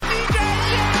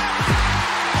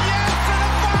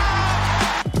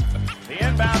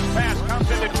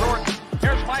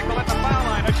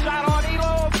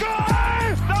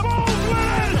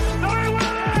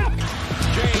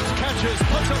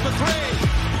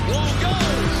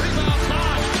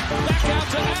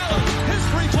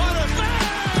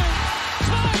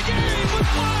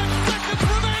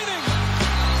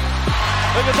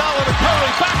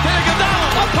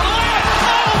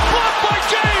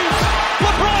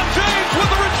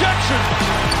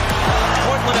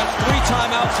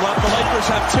Warriors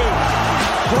have two.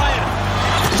 Bryant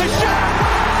to shot.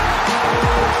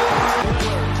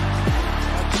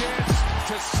 A chance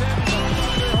to send the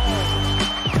Thunder home.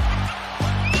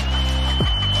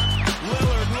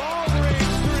 Lillard, long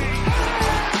range three.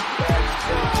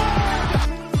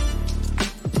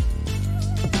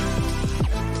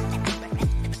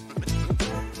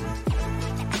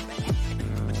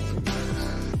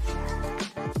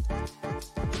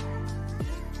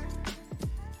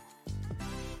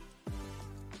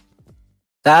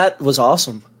 That was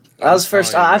awesome. That was the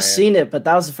first. I've seen it, but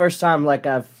that was the first time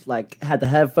I've had the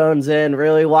headphones in,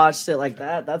 really watched it like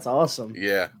that. That's awesome.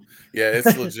 Yeah,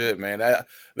 it's legit, man.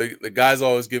 The guys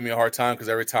always give me a hard time because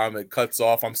every time it cuts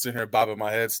off, I'm sitting here bobbing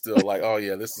my head still, like, oh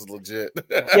yeah, this is legit.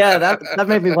 Yeah, that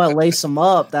made me want to lace them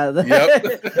up. Yep.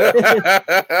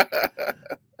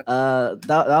 That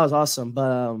was awesome.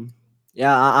 But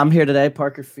yeah, I'm here today,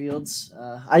 Parker Fields.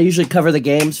 I usually cover the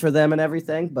games for them and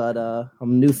everything, but I'm a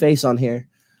new face on here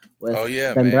with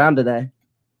Ben Brown today.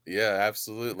 Yeah,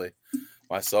 absolutely.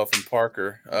 Myself and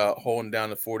Parker holding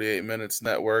down the 48 Minutes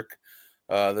Network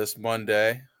this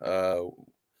Monday.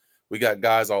 We got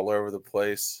guys all over the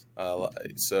place,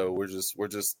 so we're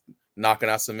just knocking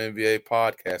out some NBA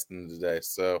podcasting today.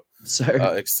 So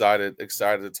excited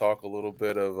to talk a little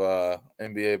bit of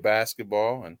NBA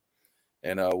basketball,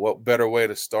 and what better way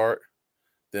to start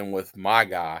than with my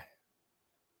guy,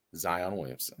 Zion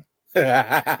Williamson.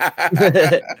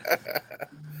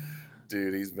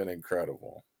 Dude, he's been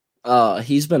incredible.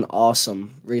 He's been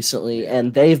awesome recently,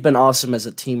 and they've been awesome as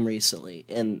a team recently.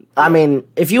 And I mean,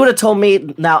 if you would have told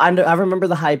me, now I remember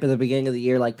the hype in the beginning of the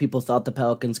year, like people thought the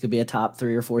Pelicans could be a top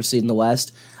 3 or 4 seed in the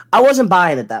West. I wasn't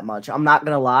buying it that much. I'm not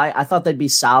gonna lie. I thought they'd be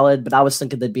solid, but I was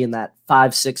thinking they'd be in that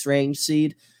 5-6 range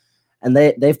seed, and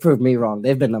they've proved me wrong.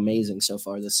 They've been amazing so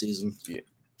far this season.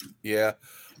 Yeah.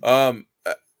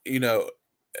 You know,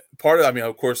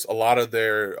 of course, a lot of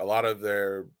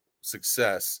their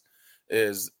success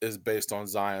is based on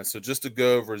Zion. So just to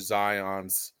go over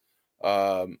Zion's,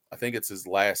 I think it's his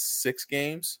last 6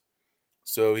 games.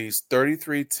 So he's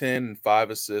 33, 10, and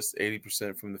 5 assists,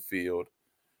 80% from the field.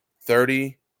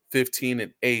 30, 15,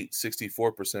 and 8,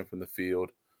 64% from the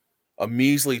field. A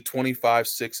measly 25,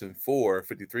 6, and 4,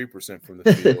 53% from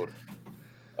the field.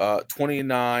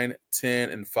 29, 10,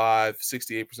 and 5,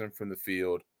 68% from the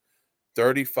field.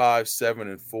 35, 7,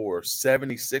 and 4,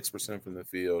 76% from the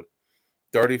field.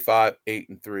 35, 8,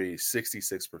 and 3,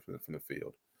 66% from the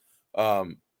field.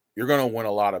 You're going to win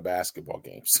a lot of basketball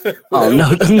games.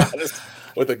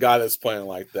 With a guy that's playing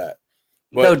like that.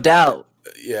 But, no doubt.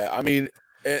 Yeah, I mean,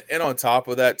 and on top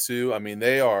of that too, I mean,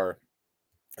 they're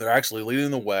actually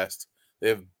leading the West. They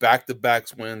have back-to-back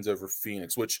wins over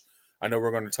Phoenix, which I know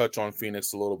we're going to touch on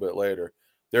Phoenix a little bit later.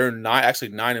 They're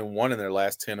 9-1 in their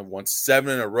last 10 and won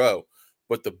 7 in a row.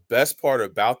 But the best part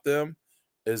about them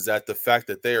is that the fact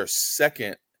that they are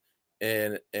second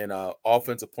in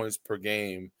offensive points per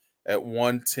game at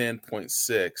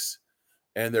 110.6,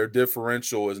 and their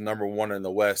differential is number 1 in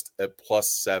the West at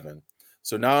 +7.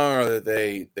 So not only are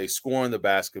they scoring the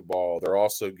basketball, they're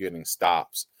also getting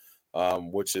stops,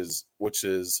 which is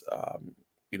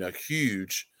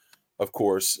huge. Of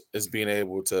course, is being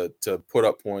able to put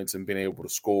up points and being able to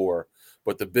score.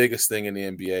 But the biggest thing in the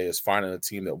NBA is finding a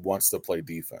team that wants to play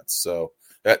defense. So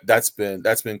that's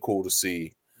been cool to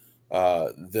see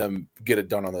them get it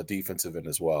done on the defensive end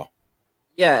as well.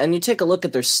 Yeah, and you take a look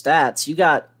at their stats. You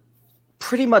got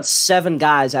pretty much 7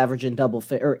 guys averaging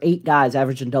or 8 guys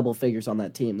averaging double figures on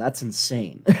that team. That's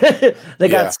insane. They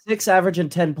got 6 averaging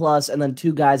 10 plus, and then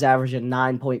 2 guys averaging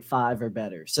 9.5 or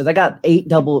better. So they got 8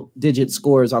 double-digit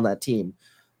scores on that team.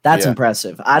 That's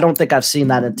impressive. I don't think I've seen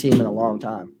that in a team in a long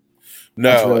time.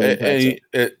 No, really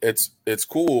it's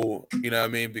cool, you know what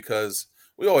I mean, because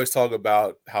we always talk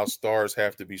about how stars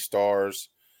have to be stars.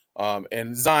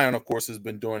 And Zion, of course, has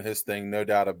been doing his thing, no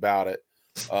doubt about it.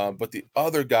 But the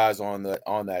other guys on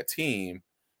that team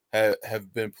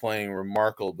have been playing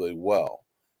remarkably well.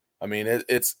 I mean,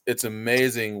 it's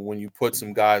amazing when you put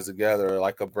some guys together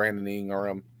like a Brandon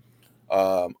Ingram,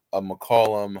 a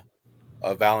McCollum,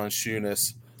 a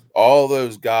Valanciunas. All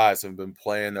those guys have been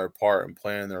playing their part and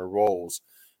playing their roles.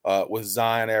 With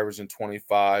Zion averaging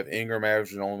 25, Ingram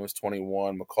averaging almost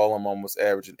 21, McCollum almost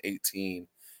averaging 18,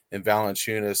 and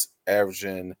Valanciunas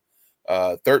averaging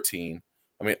 13.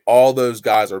 I mean, all those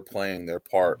guys are playing their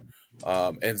part,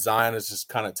 and Zion is just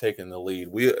kind of taking the lead.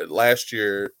 Last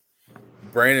year,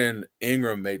 Brandon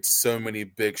Ingram made so many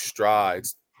big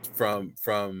strides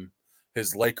from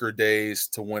his Laker days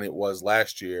to when it was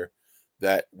last year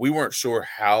that we weren't sure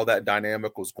how that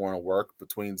dynamic was going to work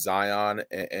between Zion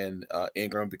and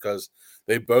Ingram, because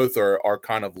they both are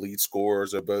kind of lead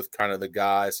scorers. They're both kind of the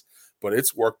guys, but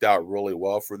it's worked out really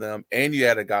well for them. And you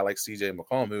had a guy like CJ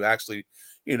McCollum who actually,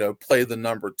 played the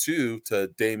number 2 to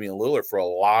Damian Lillard for a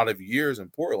lot of years in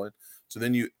Portland. So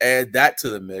then you add that to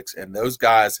the mix, and those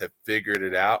guys have figured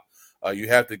it out. You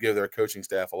have to give their coaching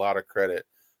staff a lot of credit,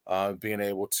 being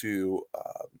able to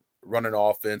run an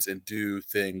offense and do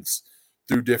things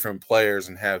through different players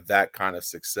and have that kind of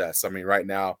success. I mean, right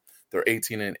now they're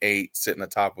 18-8, sitting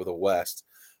atop of the West.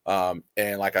 And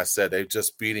like I said, they've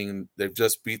just beat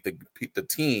the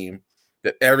team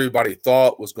that everybody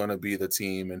thought was going to be the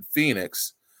team in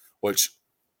Phoenix, which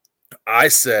I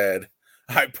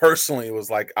personally was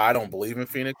like, I don't believe in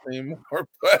Phoenix anymore.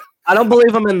 But I don't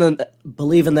believe them in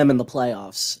the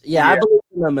playoffs. Yeah, I believe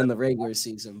in them in the regular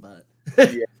season, but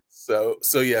yeah. So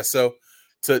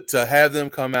to have them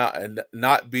come out and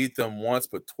not beat them once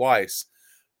but twice,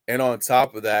 and on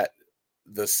top of that,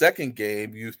 the second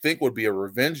game you think would be a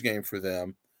revenge game for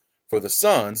them, for the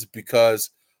Suns, because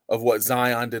of what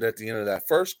Zion did at the end of that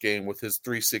first game with his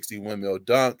 360 windmill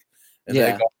dunk, and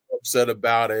they got upset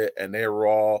about it, and they were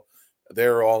all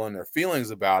in their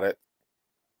feelings about it.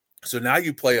 So now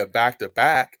you play a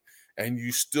back-to-back, and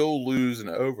you still lose in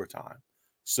overtime.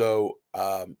 So,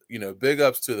 big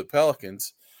ups to the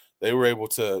Pelicans. They were able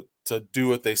to do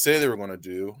what they say they were going to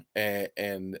do,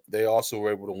 and they also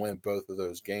were able to win both of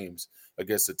those games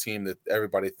against a team that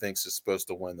everybody thinks is supposed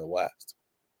to win the West.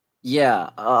 Yeah,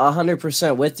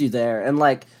 100% with you there. And,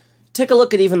 take a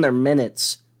look at even their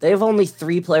minutes. They have only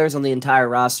 3 players on the entire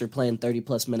roster playing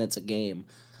 30-plus minutes a game.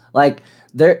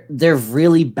 They're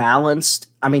really balanced.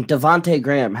 I mean, Devontae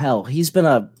Graham, hell, he's been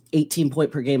a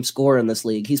 18-point-per-game scorer in this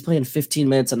league. He's playing 15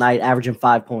 minutes a night, averaging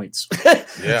 5 points.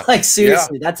 Yeah.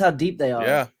 Seriously, that's how deep they are.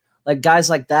 Yeah. Guys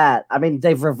like that. I mean,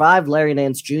 they've revived Larry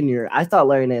Nance Jr. I thought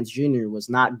Larry Nance Jr. was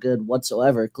not good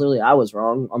whatsoever. Clearly, I was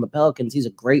wrong. On the Pelicans, he's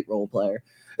a great role player.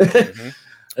 Mm-hmm.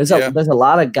 There's a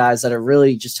lot of guys that are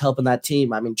really just helping that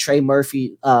team. I mean, Trey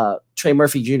Murphy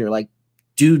Jr.,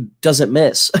 dude doesn't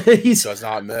miss. He does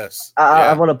not miss.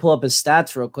 I want to pull up his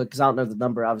stats real quick because I don't know the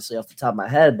number obviously off the top of my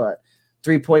head, but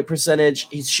 3-point percentage,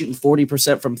 he's shooting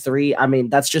 40% from 3. I mean,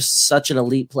 that's just such an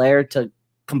elite player. To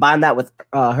combine that with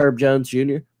Herb Jones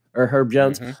Jr. or Herb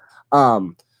Jones,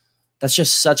 that's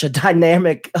just such a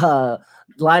dynamic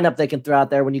lineup they can throw out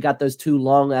there when you got those 2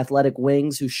 long athletic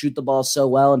wings who shoot the ball so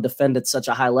well and defend at such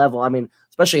a high level. I mean,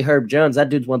 especially Herb Jones, that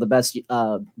dude's one of the best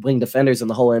wing defenders in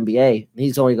the whole NBA.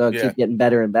 He's only going to keep getting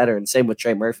better and better, and same with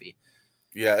Trey Murphy.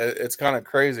 Yeah, it's kind of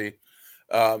crazy.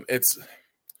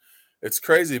 It's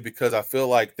crazy because I feel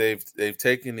like they've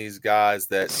taken these guys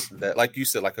that like you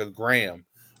said, like a Graham,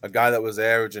 a guy that was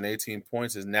averaging 18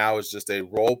 points is just a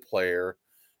role player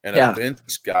and a bench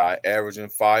guy averaging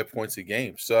 5 points a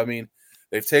game. So I mean,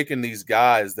 they've taken these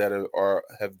guys that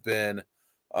have been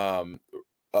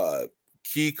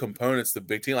key components to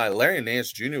big team. Like Larry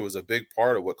Nance Jr. was a big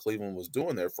part of what Cleveland was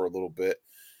doing there for a little bit,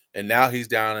 and now he's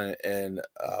down in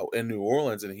New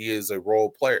Orleans, and he is a role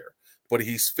player. But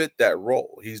he's fit that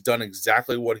role. He's done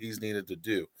exactly what he's needed to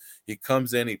do. He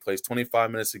comes in, he plays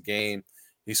 25 minutes a game,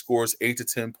 he scores 8 to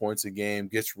 10 points a game,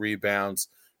 gets rebounds,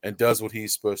 and does what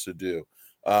he's supposed to do.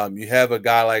 You have a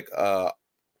guy like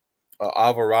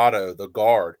Alvarado, the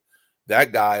guard.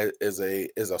 That guy is a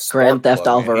Grand Theft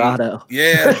Alvarado.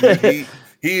 He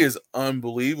is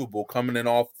unbelievable coming in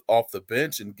off the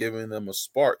bench and giving them a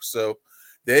spark. So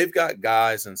they've got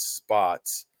guys in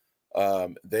spots.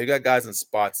 To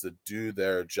do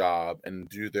their job and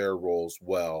do their roles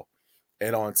well.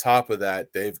 And on top of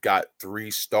that, they've got 3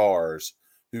 stars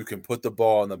who can put the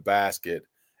ball in the basket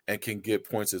and can get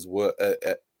points at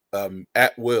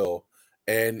will.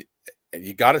 And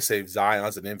you got to say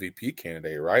Zion's an MVP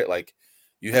candidate, right? Like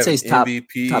you have an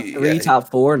MVP. Top 3,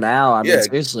 top 4 now. I mean,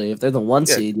 seriously, if they're the 1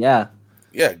 seed, Yeah,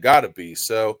 got to be.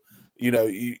 So, you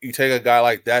take a guy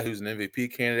like that who's an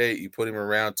MVP candidate, you put him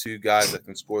around 2 guys that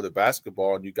can score the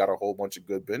basketball, and you got a whole bunch of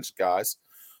good bench guys,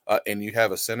 and you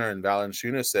have a center in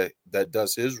Valanciunas that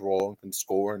does his role and can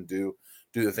score and do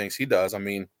the things he does. I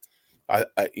mean,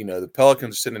 the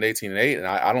Pelicans are sitting at 18-8, and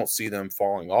I don't see them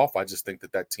falling off. I just think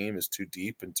that team is too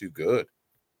deep and too good.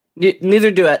 Neither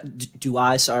do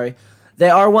I. Sorry, they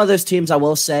are one of those teams I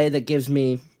will say that gives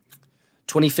me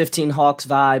 2015 Hawks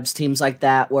vibes, teams like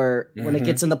that, where when it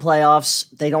gets in the playoffs,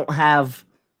 they don't have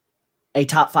a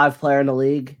top 5 player in the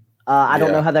league. I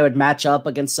don't know how they would match up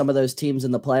against some of those teams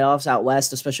in the playoffs out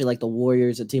west, especially like the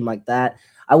Warriors, a team like that.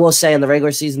 I will say in the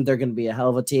regular season, they're going to be a hell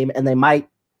of a team, and they might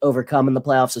overcome in the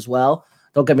playoffs as well.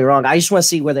 Don't get me wrong. I just want to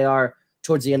see where they are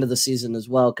towards the end of the season as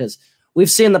well, because we've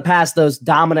seen in the past those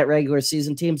dominant regular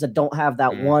season teams that don't have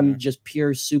that one just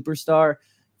pure superstar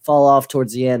fall off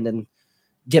towards the end and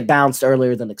get bounced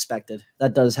earlier than expected.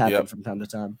 That does happen from time to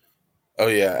time. Oh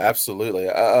yeah, absolutely.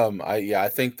 I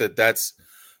think that's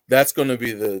going to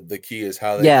be the key is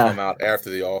how they come out after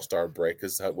the All-Star break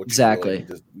is what exactly. You,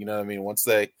 really you know what I mean? Once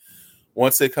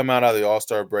they come out of the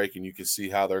All-Star break and you can see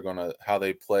how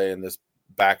they play in this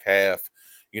back half,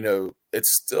 you know,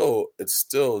 it's still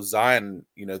Zion,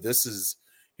 you know,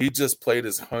 he just played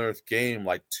his 100th game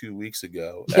like 2 weeks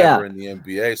ago ever in the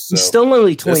NBA. So he's still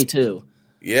only 22.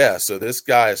 So this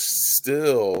guy is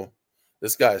still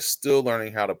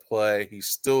learning how to play. He's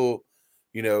still,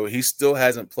 you know, he still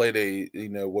hasn't played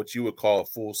what you would call a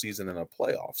full season in a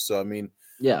playoff. So I mean,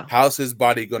 how's his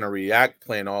body going to react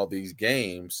playing all these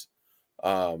games?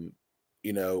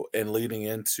 You know, and leading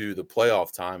into the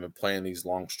playoff time and playing these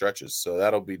long stretches. So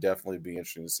that'll definitely be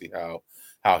interesting to see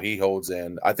how he holds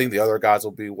in. I think the other guys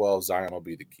will be well. Zion will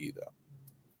be the key though.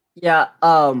 Yeah.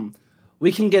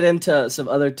 We can get into some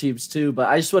other teams too, but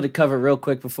I just want to cover real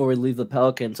quick before we leave the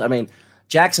Pelicans. I mean,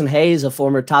 Jackson Hayes, a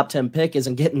former top 10 pick,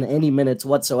 isn't getting any minutes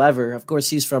whatsoever. Of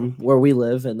course, he's from where we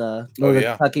live in the Northern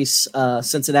Kentucky,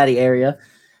 Cincinnati area.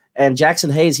 And Jackson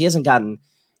Hayes, he hasn't gotten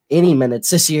any minutes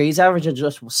this year. He's averaging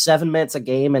just 7 minutes a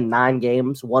game in 9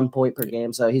 games, 1 point per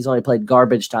game. So he's only played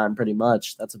garbage time pretty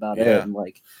much. That's about it. And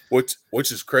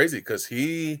which is crazy because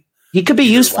he could be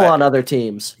useful on other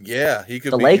teams. Yeah, he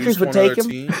could. The Lakers would take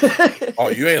him. Oh,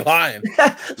 you ain't lying.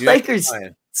 Lakers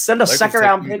send a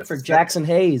second-round pick for Jackson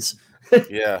Hayes.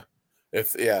 I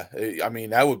mean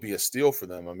that would be a steal for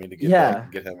them. I mean to get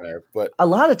him there, but a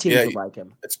lot of teams would like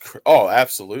him.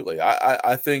 Absolutely.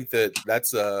 I think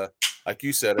that's like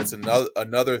you said, it's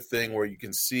another thing where you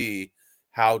can see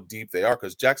how deep they are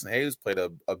because Jackson Hayes played a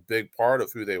big part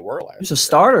of who they were last year. He was a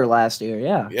starter last year.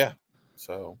 Yeah.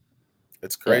 So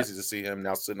it's crazy to see him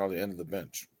now sitting on the end of the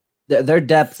bench. Their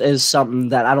depth is something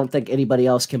that I don't think anybody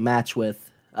else can match with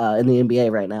in the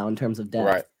NBA right now in terms of depth.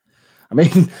 Right. I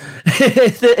mean,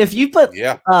 if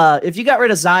you got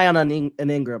rid of Zion and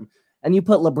Ingram and you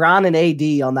put LeBron and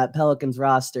AD on that Pelicans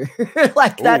roster,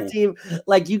 that team,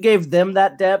 like you gave them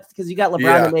that depth because you got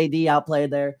LeBron and AD out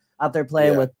there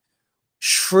playing with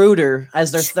Schroeder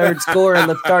as their third scorer in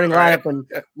the starting lineup. And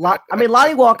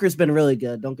Lonnie Walker's been really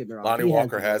good. Don't get me wrong. Lonnie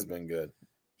Walker has been good.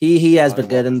 He has been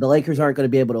good, and the Lakers aren't going to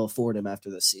be able to afford him after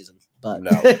this season. But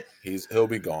no, he'll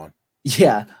be gone.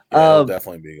 Yeah, he'll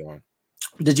definitely be gone.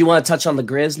 Did you want to touch on the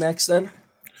Grizz next then?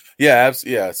 Yeah.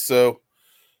 So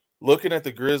looking at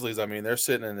the Grizzlies, I mean, they're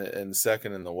sitting in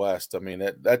second in the West. I mean,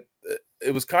 that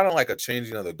it was kind of like a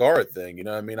changing of the guard thing. You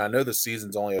know what I mean? I know the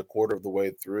season's only a quarter of the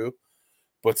way through,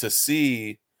 but to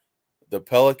see the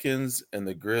Pelicans and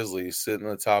the Grizzlies sitting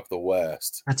on the top of the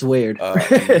West. That's weird.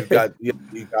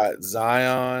 You got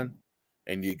Zion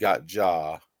and you got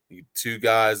Ja. Two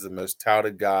guys, the most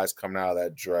touted guys coming out of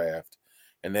that draft,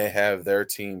 and they have their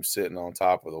team sitting on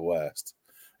top of the West.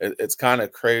 It's kind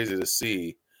of crazy to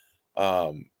see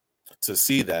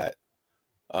that.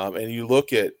 And you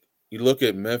look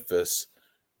at Memphis.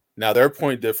 Now their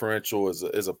point differential is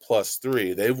a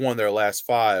 +3. They've won their last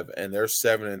 5, and they're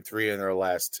 7-3 in their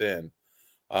last 10.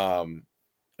 I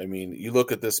mean, you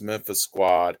look at this Memphis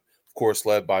squad, of course,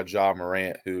 led by Ja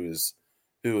Morant, who is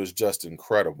just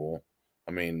incredible.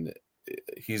 I mean,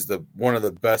 he's one of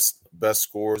the best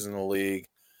scorers in the league,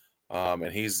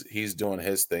 and he's doing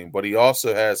his thing. But he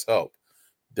also has help.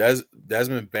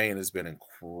 Desmond Bane has been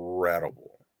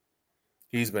incredible.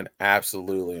 He's been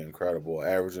absolutely incredible,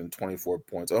 averaging 24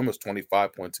 points, almost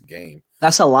 25 points a game.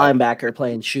 That's a linebacker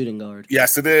playing shooting guard.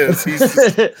 Yes, it is.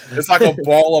 It's like a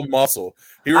ball of muscle.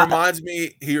 He reminds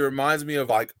me of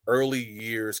like early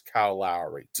years Kyle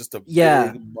Lowry, just a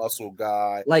big muscle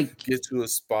guy. Like get to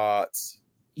his spots.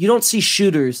 You don't see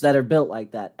shooters that are built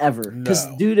like that ever. Because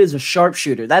dude is a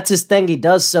sharpshooter. That's his thing. He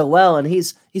does so well, and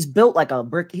he's built like a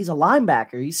brick. He's a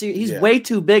linebacker. He's way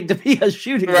too big to be a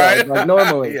shooting guard like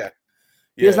normally.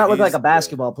 He does not look like a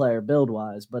basketball player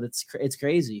build-wise, but it's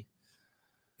crazy.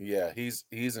 Yeah, he's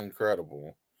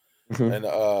incredible.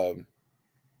 And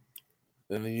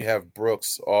then you have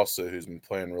Brooks also, who's been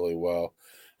playing really well.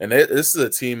 And this is a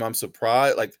team I'm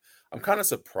surprised. Like I'm kind of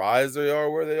surprised they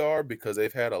are where they are because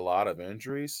they've had a lot of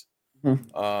injuries.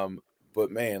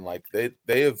 But man, like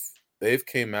they've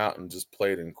came out and just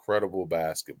played incredible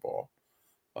basketball.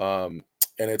 And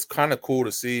it's kind of cool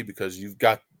to see because you've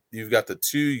got the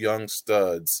two young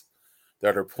studs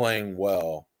that are playing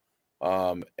well,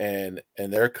 and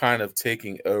they're kind of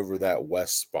taking over that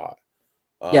West spot.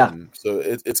 So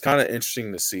it's kind of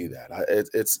interesting to see that.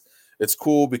 It's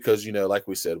cool because like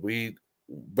we said, we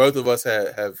both of us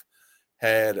have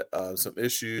had some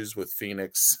issues with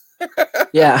Phoenix,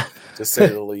 Yeah. to say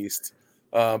the least.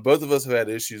 Both of us have had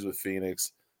issues with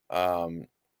Phoenix, and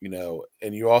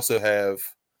you also have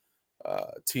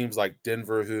teams like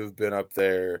Denver who've been up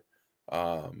there.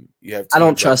 You have teams I don't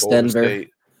like trust Golden Denver. State.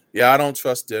 Yeah, I don't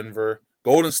trust Denver.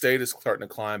 Golden State is starting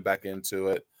to climb back into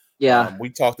it. Yeah. We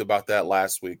talked about that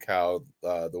last week, how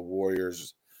the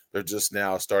Warriors, they're just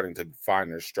now starting to find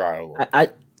their stride a little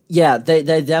bit. Yeah,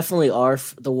 they definitely are.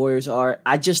 The Warriors are.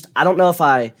 I don't know if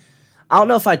I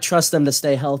trust them to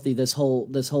stay healthy this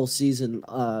whole season,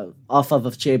 off of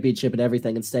a championship and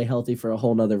everything, and stay healthy for a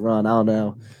whole nother run. I don't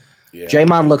know. Yeah.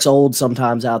 Draymond looks old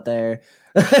sometimes out there.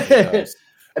 He does.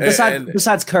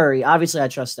 Besides Curry, obviously I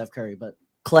trust Steph Curry, but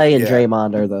Clay and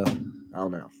Draymond are I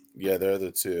don't know. Yeah, they're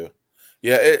the two.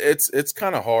 Yeah, it's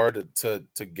kind of hard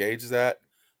to gauge that.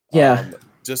 Yeah.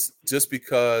 Just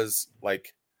because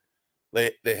like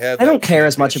they have. I don't care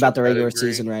as much about the regular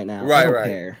season right now. Right, I don't right.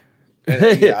 care.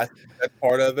 And yeah, I think that's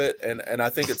part of it. And I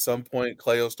think at some point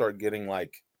Clay will start getting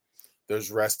like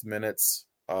those rest minutes.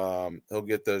 He'll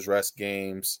get those rest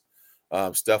games.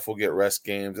 Steph will get rest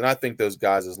games, and I think those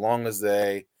guys, as long as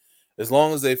they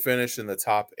finish in the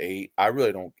top 8, I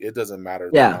really don't. It doesn't matter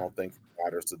to them. I don't think it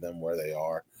matters to them where they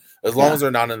are. As long as they're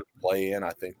not in the play-in,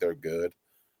 I think they're good.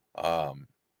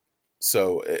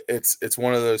 So it's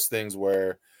one of those things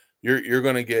where you're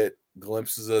going to get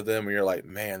glimpses of them, and you're like,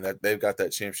 man, that they've got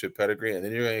that championship pedigree, and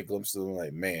then you're going to get glimpses of them,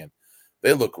 like, man,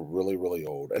 they look really, really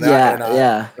old. And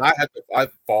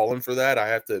I've fallen for that. I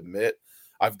have to admit,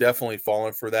 I've definitely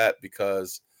fallen for that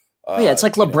because it's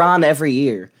like LeBron every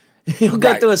year. He'll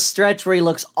go through a stretch where he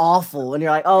looks awful, and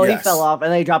you're like, oh, he fell off,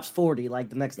 and then he drops 40 like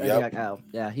the next day. You're like, oh,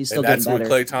 yeah, he's still getting better. That's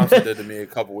what Klay Thompson did to me a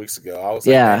couple weeks ago. I was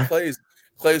like, man,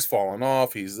 Clay's falling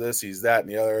off. He's this, he's that, and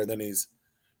the other. And then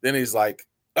he's like,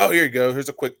 oh, here you go. Here's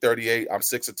a quick 38. I'm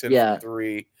 6 of 10 from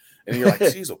 3. And you're like,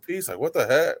 geez, oh, peace. Like, what the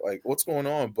heck? Like, what's going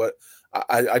on? But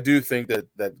I do think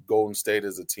that Golden State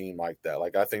is a team like that.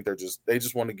 Like, I think they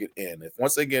just want to get in. If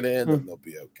once they get in, then they'll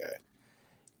be okay.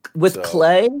 With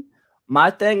Clay, my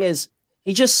thing is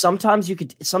sometimes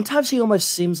he almost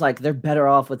seems like they're better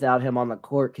off without him on the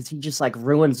court, because he just like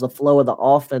ruins the flow of the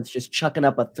offense, just chucking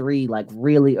up a 3 like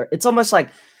really. It's almost like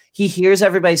he hears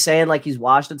everybody saying like he's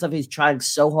washed and stuff. He's trying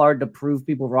so hard to prove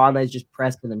people wrong that he's just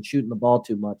pressing and shooting the ball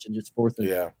too much and just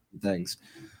forcing things.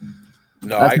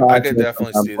 No, I can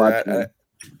definitely see that.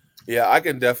 I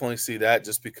can definitely see that,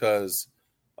 just because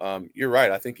you're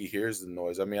right. I think he hears the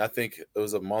noise. I mean, I think it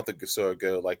was a month or so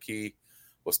ago, like he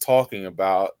was talking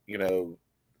about,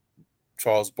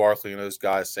 Charles Barkley and those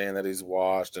guys saying that he's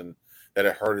washed and that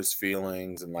it hurt his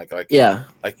feelings, and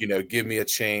give me a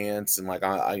chance, and like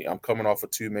I'm coming off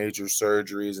of 2 major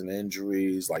surgeries and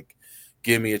injuries, like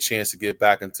give me a chance to get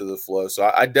back into the flow.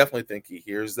 So I definitely think he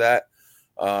hears that.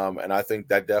 And I think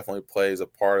that definitely plays a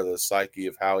part of the psyche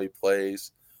of how he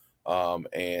plays,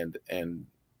 and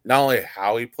not only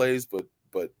how he plays, but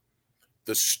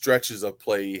the stretches of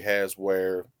play he has,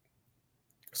 where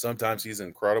sometimes he's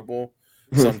incredible,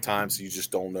 sometimes you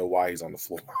just don't know why he's on the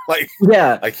floor.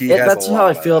 That's how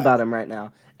I feel about him right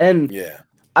now. And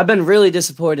I've been really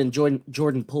disappointed in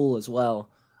Jordan Poole as well.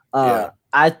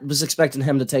 I was expecting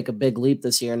him to take a big leap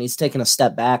this year, and he's taken a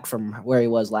step back from where he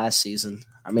was last season.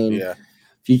 I mean,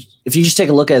 if you just take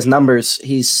a look at his numbers,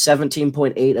 he's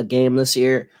 17.8 a game this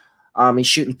year. He's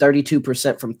shooting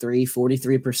 32% from 3,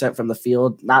 43% from the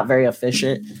field. Not very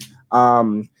efficient.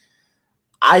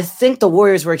 I think the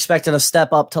Warriors were expecting a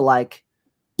step up to like,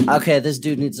 okay, this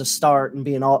dude needs to start and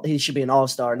he should be an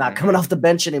all-star, not coming off the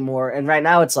bench anymore. And right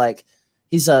now it's like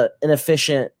he's an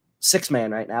inefficient 6-man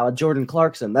right now, a Jordan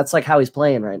Clarkson. That's like how he's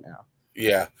playing right now.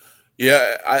 Yeah.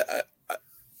 I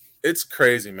it's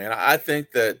crazy, man. I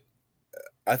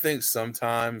think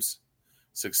sometimes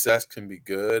success can be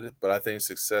good, but I think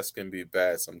success can be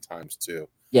bad sometimes too.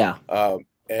 Yeah.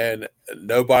 And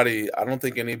I don't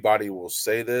think anybody will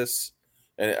say this,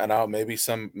 and I know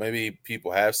maybe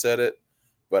people have said it,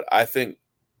 but I think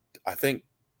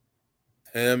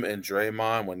him and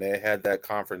Draymond, when they had that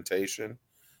confrontation,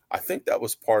 I think that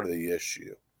was part of the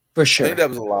issue. For sure. I think that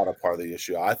was a lot of part of the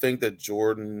issue. I think that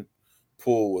Jordan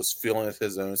Poole was feeling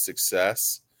his own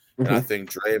success, and I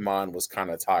think Draymond was kind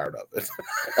of tired of it.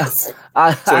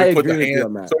 I agree with you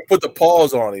on that. So he put the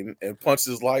pause on him and punched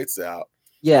his lights out.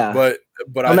 Yeah,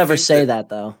 but I'll never say that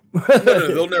though. No,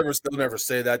 they'll never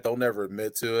say that. They'll never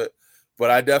admit to it.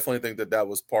 But I definitely think that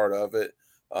was part of it.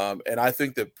 And I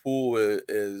think that Poole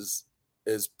is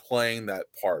playing that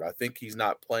part. I think he's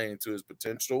not playing to his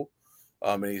potential,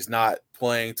 and he's not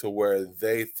playing to where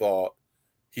they thought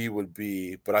he would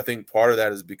be. But I think part of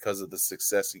that is because of the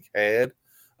success he had.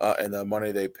 and the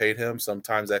money they paid him,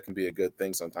 sometimes that can be a good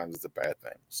thing. Sometimes it's a bad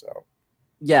thing. So,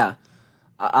 yeah,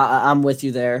 I'm with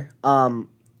you there.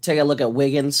 Take a look at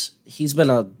Wiggins. He's been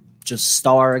a just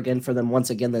star again for them once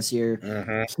again this year.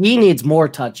 mm-hmm. He needs more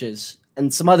touches,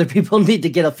 and some other people need to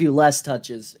get a few less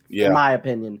touches, in my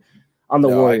opinion, on the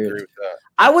Warriors. I agree with that.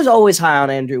 I was always high on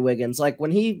Andrew Wiggins. Like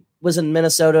when he was in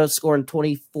Minnesota scoring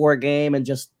 24 a game and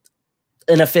just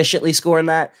inefficiently scoring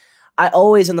that, I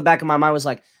always in the back of my mind was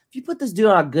like, if you put this dude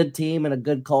on a good team and a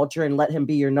good culture and let him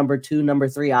be your number 2, number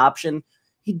 3 option,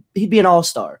 he'd be an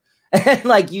all-star. And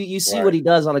like you see what he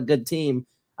does on a good team.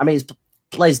 I mean, he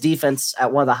plays defense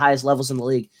at one of the highest levels in the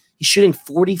league. He's shooting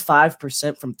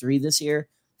 45% from 3 this year,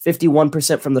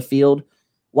 51% from the field.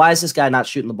 Why is this guy not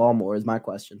shooting the ball more is my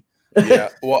question. Yeah,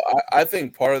 well, I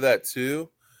think part of that too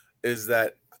is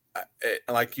that,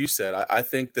 like you said, I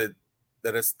think that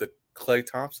it's the Klay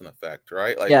Thompson effect,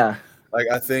 right? Like, like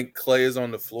I think Klay is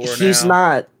on the floor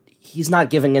now. He's not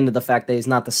giving into the fact that he's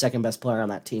not the second best player on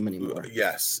that team anymore.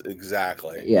 Yes,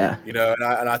 exactly. Yeah, you know,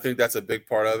 and I think that's a big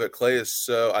part of it. Klay is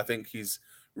I think he's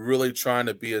really trying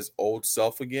to be his old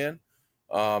self again.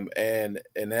 And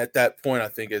at that point, I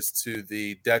think it's to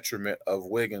the detriment of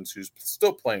Wiggins, who's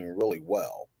still playing really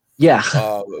well. Yeah,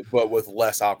 but with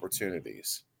less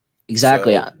opportunities.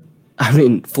 Exactly. So, I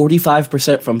mean,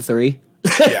 45% from 3.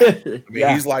 Yeah, I mean,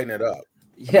 he's lighting it up.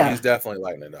 Yeah, he's definitely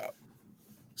lighting it up.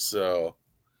 So,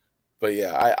 but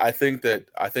yeah, I think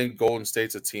Golden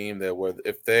State's a team that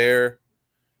if they're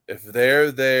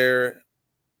there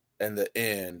in the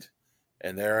end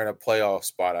and they're in a playoff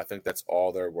spot, I think that's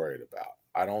all they're worried about.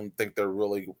 I don't think they're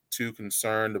really too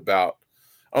concerned about.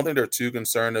 I don't think they're too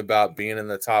concerned about being in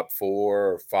the top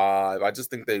 4 or 5. I just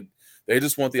think they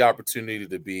just want the opportunity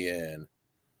to be in.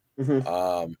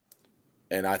 Mm-hmm.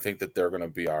 And I think that they're going to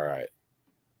be all right.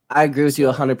 I agree with you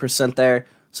 100% there.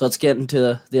 So let's get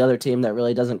into the other team that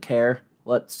really doesn't care.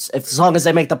 As long as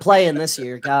they make the play in this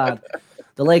year, God,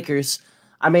 the Lakers.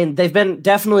 I mean, they've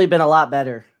definitely been a lot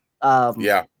better.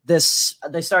 They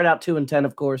started out 2-10,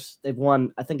 of course. They've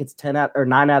won, I think it's 9 out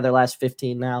of their last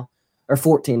 15 now. Or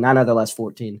 14, 9 out of their last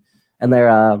 14. And they're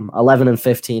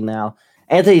 11-15 now.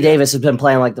 Anthony Davis has been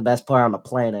playing like the best player on the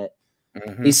planet.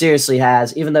 Mm-hmm. He seriously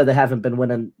has, even though they haven't been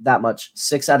winning that much.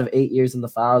 6 out of 8 years in the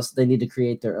finals. They need to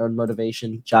create their own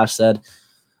motivation, Josh said.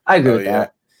 I agree with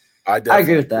that. I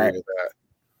agree with that.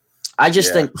 I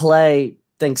just think Klay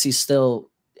thinks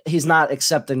he's not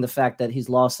accepting the fact that he's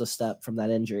lost a step from that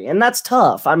injury. And that's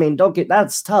tough. I mean,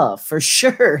 that's tough for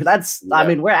sure. I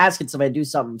mean, we're asking somebody to do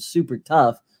something super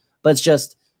tough. But it's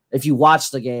just, if you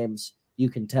watch the games, you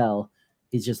can tell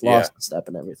he's just lost a step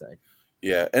and everything.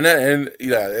 Yeah,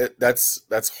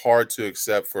 that's hard to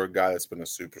accept for a guy that's been a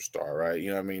superstar, right? You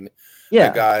know what I mean?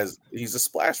 Yeah. That he's a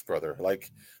splash brother.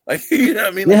 Like you know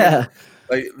what I mean?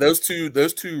 Like those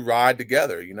two ride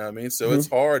together, you know what I mean? So it's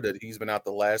hard that he's been out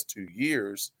the last 2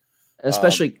 years.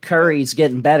 Especially Curry's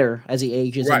getting better as he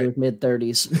ages in his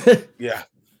mid-30s. Yeah.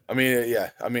 I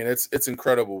mean, it's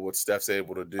incredible what Steph's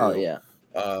able to do. Oh, yeah.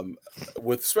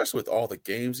 Especially with all the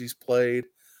games he's played.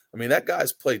 I mean, that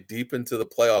guy's played deep into the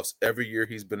playoffs every year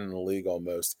he's been in the league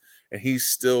almost, and he's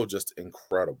still just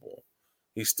incredible.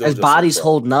 His body's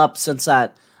holding up since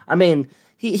that. I mean,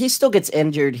 he still gets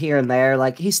injured here and there.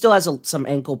 Like he still has some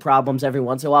ankle problems every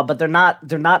once in a while, but they're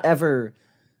not ever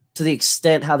to the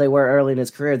extent how they were early in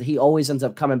his career. He always ends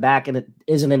up coming back, and it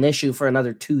isn't an issue for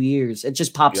another 2 years. It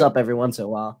just pops up every once in a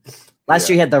while. Last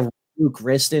year he had the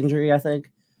wrist injury, I think.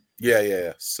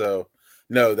 Yeah. So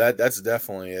no, that's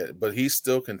definitely it. But he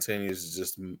still continues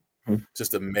to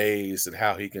just amazed at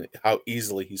how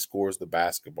easily he scores the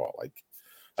basketball. Like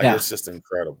it's just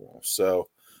incredible. So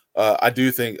I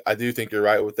do think you're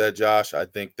right with that, Josh. I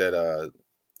think that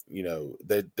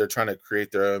they're trying to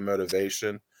create their own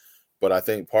motivation, but I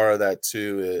think part of that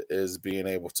too is being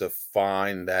able to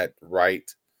find that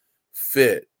right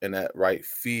fit and that right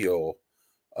feel.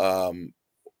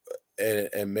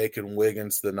 And making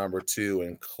Wiggins the number 2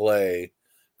 and Klay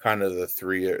kind of the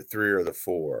 3 or the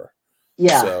 4.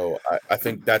 Yeah. So I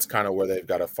think that's kind of where they've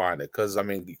got to find it. Because, I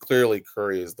mean, clearly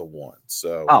Curry is the 1.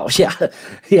 So. Oh, yeah.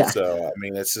 Yeah. So, I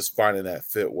mean, it's just finding that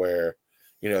fit where,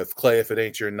 if it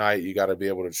ain't your night, you got to be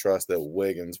able to trust that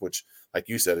Wiggins, which, like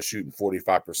you said, is shooting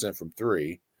 45% from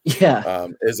 3. Yeah.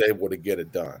 Is able to get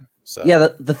it done. So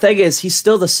the thing is, he's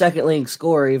still the second leading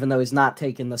scorer, even though he's not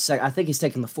taking the second. I think he's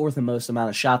taking the 4th and most amount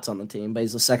of shots on the team, but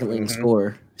he's the second leading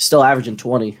scorer. He's still averaging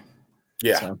 20.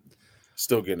 Yeah,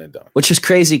 still getting it done. Which is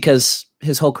crazy because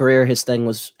his whole career, his thing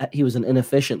was he was an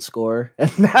inefficient scorer,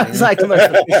 and now he's like the most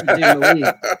efficient dude in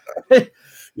the league.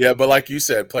 Yeah, but like you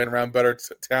said, playing around better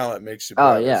talent makes you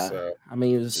better. Oh yeah, so, I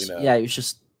mean, he was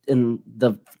just in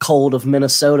the cold of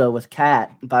Minnesota with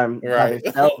Cat by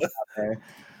himself out there.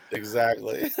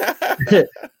 Exactly.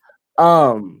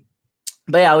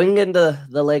 But yeah, we can get into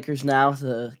the Lakers now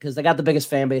because they got the biggest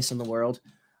fan base in the world.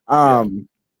 LeBron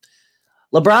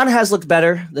has looked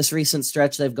better this recent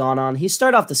stretch they've gone on. He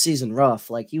started off the season rough.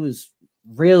 Like, he was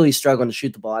really struggling to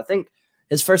shoot the ball. I think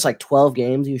his first 12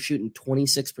 games, he was shooting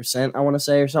 26%, I want to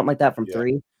say, or something like that from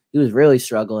three. He was really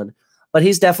struggling. But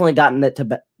he's definitely gotten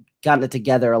it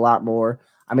together a lot more.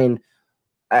 I mean,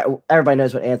 everybody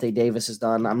knows what Anthony Davis has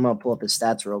done. I'm going to pull up his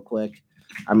stats real quick.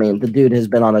 I mean, the dude has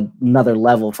been on another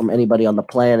level from anybody on the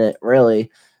planet, really.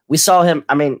 We saw him.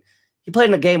 I mean, he played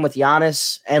in a game with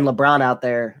Giannis and LeBron out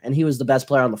there, and he was the best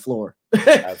player on the floor.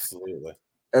 Absolutely.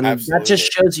 And that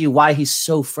just shows you why he's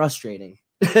so frustrating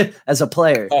as a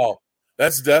player. Oh,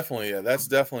 that's definitely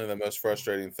the most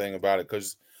frustrating thing about it,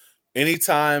 because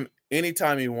anytime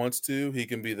he wants to, he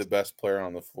can be the best player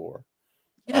on the floor.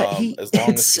 Yeah, as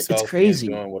long as he's healthy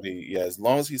crazy. and doing as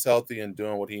long as he's healthy and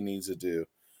doing what he needs to do,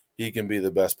 he can be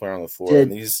the best player on the floor.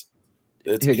 And he's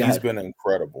been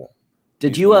incredible.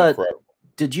 Did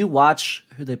you watch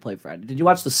who they played Friday? Did you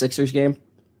watch the Sixers game?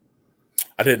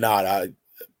 I did not.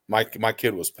 My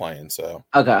kid was playing, so.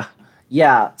 Okay.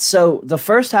 Yeah. So the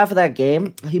first half of that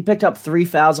game, he picked up 3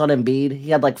 fouls on Embiid. He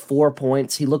had 4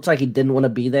 points. He looked like he didn't want to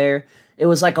be there. It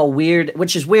was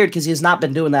which is weird because he's not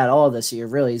been doing that all this year,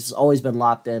 really. He's always been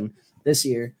locked in this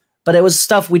year. But it was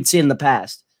stuff we'd seen in the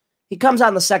past. He comes out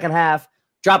in the second half,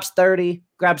 drops 30,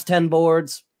 grabs 10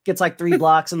 boards, gets 3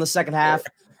 blocks in the second half,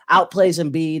 outplays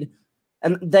Embiid.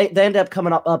 And they end up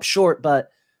coming up short,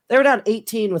 but they were down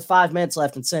 18 with 5 minutes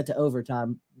left and sent to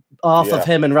overtime off of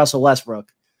him and Russell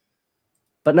Westbrook.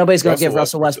 But nobody's going to give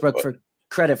Russell Westbrook for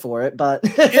credit for it. But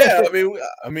look,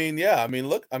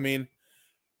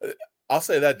 I'll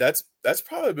say that's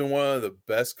probably been one of the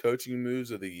best coaching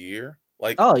moves of the year.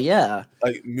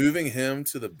 Moving him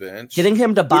to the bench, getting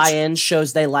him to buy in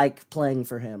shows they like playing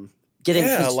for him.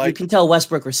 You can tell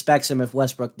Westbrook respects him if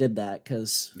Westbrook did that.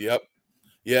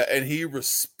 And he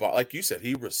like you said,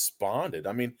 he responded.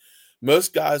 I mean,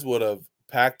 most guys would have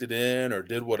packed it in or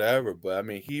did whatever, but I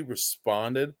mean, he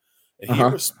responded, and he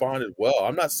responded well.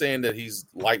 I'm not saying that he's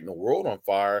lighting the world on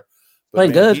fire,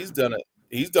 but good. He's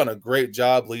done a great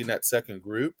job leading that second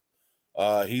group.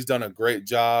 He's done a great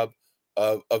job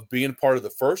of being part of the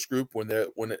first group when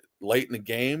late in the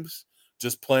games,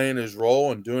 just playing his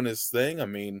role and doing his thing. I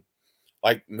mean,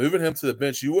 moving him to the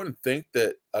bench, you wouldn't think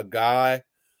that a guy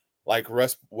like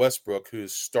Westbrook,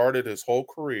 who's started his whole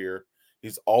career,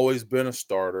 he's always been a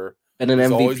starter, been an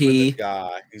MVP. Always been a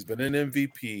guy. He's been an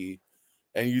MVP,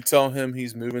 and you tell him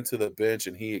he's moving to the bench,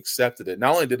 and he accepted it.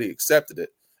 Not only did he accept it,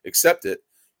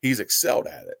 he's excelled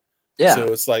at it. Yeah.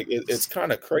 So it's it's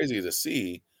kind of crazy to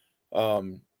see.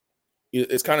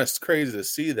 It's kind of crazy to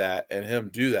see that and him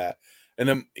do that. And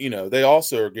then, they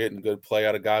also are getting good play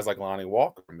out of guys like Lonnie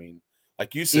Walker. I mean,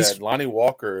 like you said, Lonnie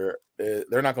Walker,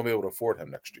 they're not going to be able to afford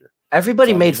him next year.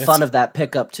 Everybody made fun of that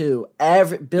pickup too.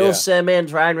 Bill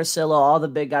Simmons, Ryan Russillo, all the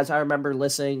big guys. I remember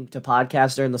listening to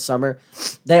podcasts during the summer.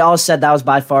 They all said that was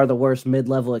by far the worst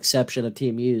mid-level exception a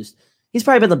team used. He's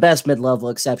probably been the best mid-level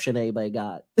exception anybody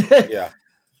got.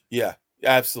 Yeah,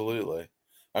 absolutely.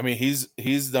 I mean,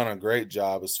 he's done a great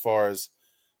job as far as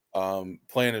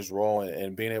playing his role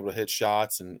and being able to hit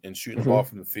shots and shooting the ball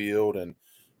from the field.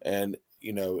 And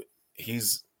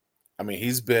he's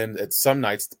been at some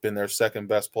nights been their second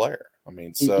best player. I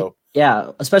mean, so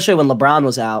yeah, especially when LeBron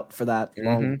was out for that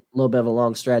little bit of a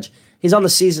long stretch. He's on the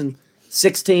season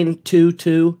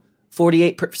 16-2-2,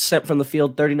 48% from the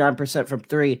field, 39% from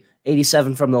three,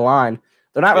 87 from the line.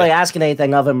 They're not really asking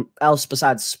anything of him else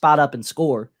besides spot up and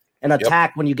score and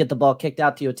attack when you get the ball kicked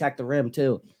out to you, attack the rim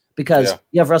too. Because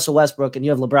you have Russell Westbrook and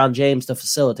you have LeBron James to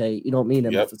facilitate. You don't need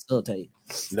him to facilitate.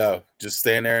 No, just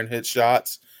stand there and hit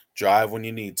shots, drive when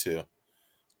you need to,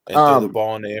 and throw the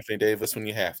ball into Anthony Davis when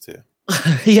you have to.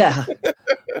 Yeah.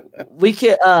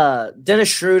 Dennis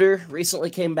Schroeder recently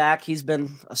came back. He's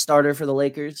been a starter for the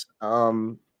Lakers.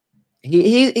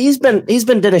 He's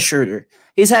been Dennis Schroeder.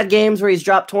 He's had games where he's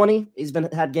dropped 20. He's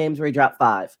had games where he dropped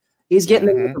 5. He's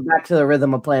getting back to the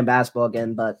rhythm of playing basketball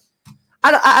again, but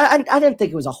I didn't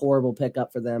think it was a horrible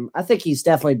pickup for them. I think he's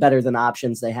definitely better than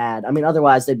options they had. I mean,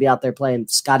 otherwise they'd be out there playing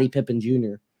Scottie Pippen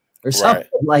Jr. or something.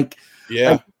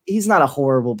 He's not a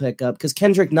horrible pickup because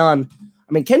Kendrick Nunn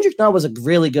was a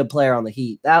really good player on the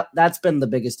Heat. That's been the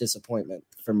biggest disappointment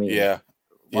for me. Yeah.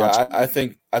 I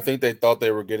think they thought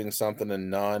they were getting something in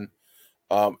Nunn.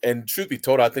 And truth be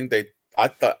told, I think that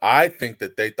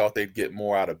they thought they'd get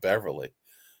more out of Beverly.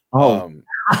 Beverly's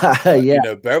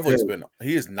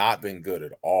he has not been good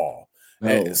at all.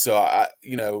 Oh, So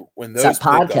when it's those that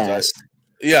podcast.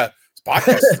 his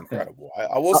podcast is incredible.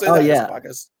 I will say that yeah.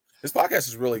 his podcast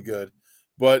is really good.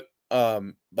 But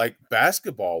like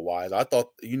basketball wise, I thought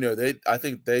I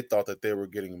think they thought that they were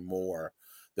getting more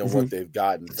than what they've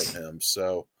gotten from him.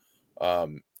 So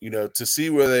to see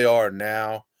where they are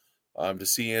now, to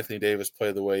see Anthony Davis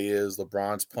play the way he is,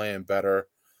 LeBron's playing better.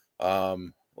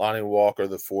 Lonnie Walker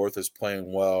the fourth is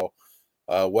playing well.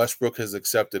 Westbrook has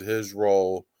accepted his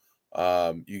role.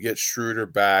 You get Schroeder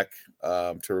back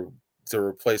to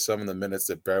replace some of the minutes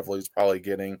that Beverly's probably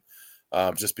getting,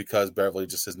 just because Beverly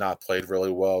just has not played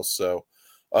really well. So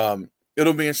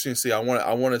it'll be interesting to see. I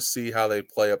want to see how they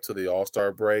play up to the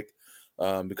All-Star break,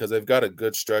 because they've got a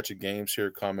good stretch of games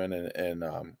here coming, and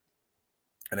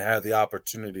have the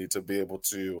opportunity to be able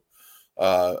to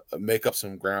make up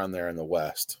some ground there in the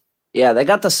West. Yeah, they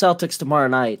got the Celtics tomorrow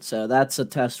night, so that's a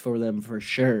test for them for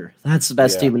sure. That's the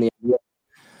best team in the NBA.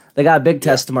 They got a big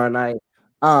test tomorrow night.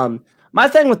 My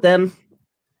thing with them,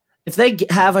 if they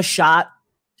have a shot,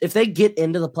 if they get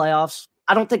into the playoffs,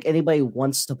 I don't think anybody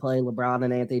wants to play LeBron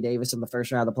and Anthony Davis in the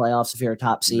first round of the playoffs if you're a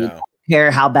top seed. No. I don't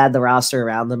care how bad the roster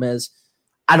around them is.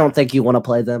 I don't think you want to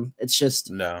play them. It's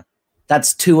just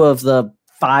that's two of the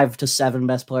 5 to 7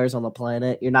 best players on the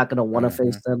planet. You're not going to want to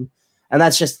face them. And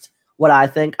that's just what I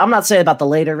think. I'm not saying about the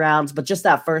later rounds, but just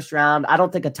that first round, I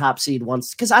don't think a top seed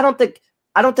wants, because I don't think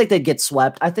they'd get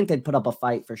swept. I think they'd put up a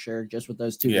fight for sure, just with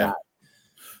those two guys.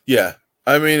 Yeah.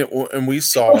 I mean, and we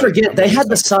saw. Don't forget, they had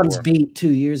the Suns beat 2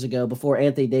 years ago before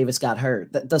Anthony Davis got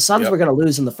hurt. The Suns were going to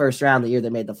lose in the first round the year they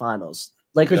made the finals.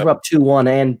 Lakers were up 2-1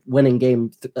 and winning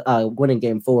game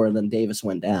 4, and then Davis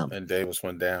went down.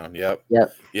 Yep.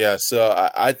 Yeah. So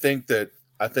I think that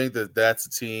that's a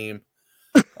team.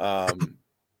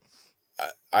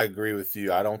 I agree with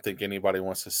you. I don't think anybody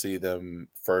wants to see them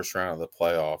first round of the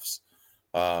playoffs,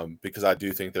 because I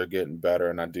do think they're getting better,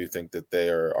 and I do think that they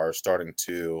are starting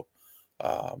to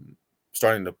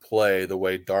play the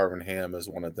way Darvin Ham has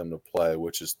wanted them to play,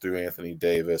 which is through Anthony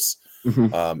Davis,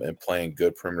 and playing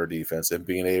good perimeter defense and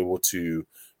being able to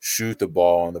shoot the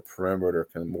ball on the perimeter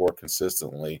more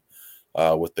consistently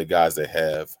with the guys they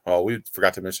have. Oh, we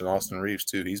forgot to mention Austin Reeves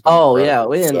too. He's been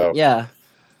incredible.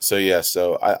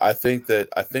 So I think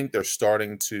they're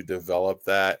starting to develop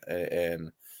that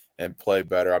and play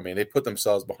better. I mean, they put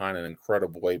themselves behind an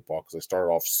incredible 8 ball because they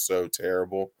started off so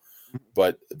terrible,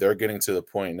 but they're getting to the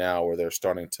point now where they're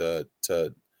starting to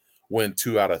win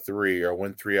 2 out of 3 or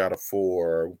win 3 out of 4,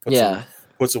 or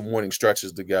put some winning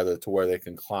stretches together to where they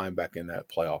can climb back in that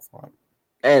playoff run.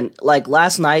 And like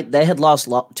last night, they had lost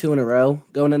 2 in a row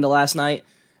going into last night,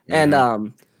 and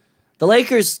the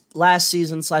Lakers last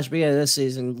season / beginning of this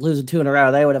season, losing 2 in a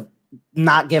row, they would have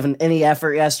not given any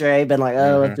effort yesterday, been like,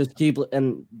 let's just keep –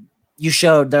 and you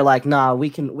showed they're like, nah, we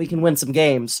can win some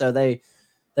games. So they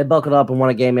buckled up and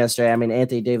won a game yesterday. I mean,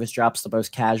 Anthony Davis drops the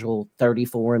most casual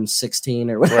 34 and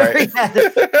 16 or whatever. Right.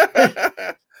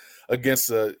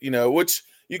 Against which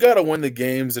you got to win the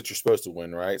games that you're supposed to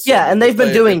win, right? So and they've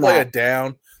been doing that.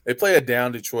 They play a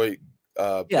down Detroit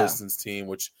Pistons team,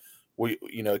 which –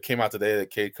 it came out today that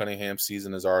Cade Cunningham's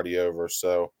season is already over.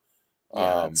 So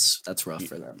that's rough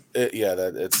for them.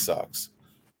 It sucks.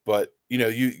 But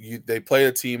they play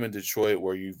a team in Detroit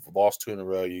where you've lost 2 in a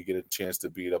row. You get a chance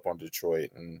to beat up on Detroit,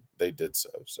 and they did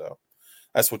so. So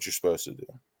that's what you're supposed to do.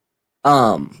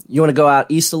 You want to go out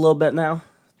east a little bit now?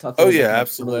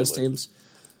 Absolutely. Those teams.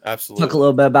 Absolutely. Talk a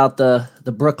little bit about the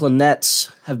Brooklyn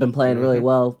Nets have been playing really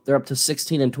well. They're up to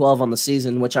 16-12 on the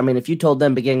season, which, I mean, if you told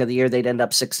them beginning of the year they'd end up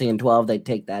 16-12, they'd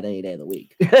take that any day of the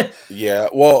week. Especially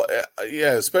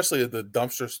the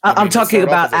dumpster. I'm talking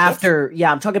about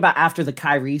after the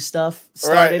Kyrie stuff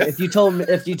started. Right. If you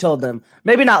told them,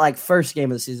 maybe not like first game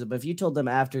of the season, but if you told them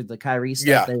after the Kyrie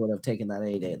stuff, they would have taken that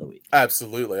any day of the week.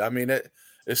 Absolutely. I mean, it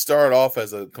started off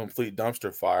as a complete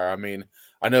dumpster fire. I mean,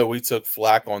 I know we took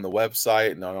flack on the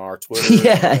website and on our Twitter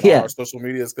and on our social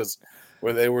medias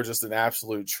where they were just an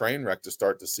absolute train wreck to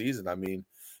start the season. I mean,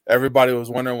 everybody was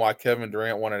wondering why Kevin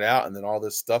Durant wanted out, and then all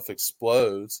this stuff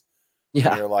explodes.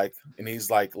 Yeah. And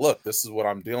he's like, look, this is what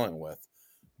I'm dealing with.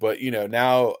 But,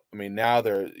 now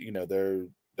they're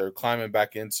climbing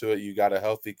back into it. You got a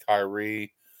healthy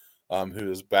Kyrie who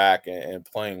is back and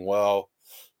playing well.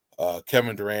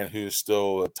 Kevin Durant, who's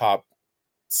still a top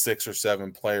 6 or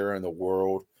 7 player in the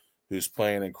world, who's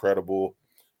playing incredible.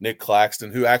 Nick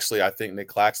Claxton, who actually, I think Nick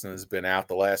Claxton has been out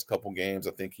the last couple games.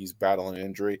 I think he's battling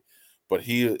injury, but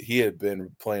he had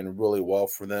been playing really well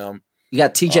for them. You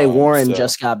got TJ Warren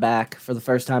just got back for the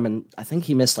first time, and I think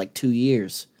he missed like 2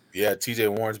 years. Yeah,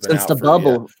 TJ Warren's been since out the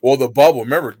bubble. Yeah. Well, the bubble.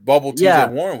 Remember,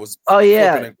 TJ Warren was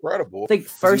incredible. I think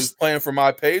he was playing for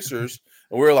my Pacers,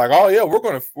 and we were like, oh yeah, we're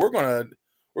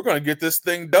gonna get this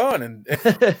thing done, and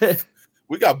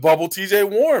we got Bubble TJ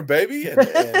Warren, baby,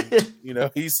 and you know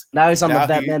he's on the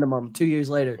vet minimum 2 years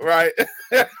later, right,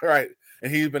 right,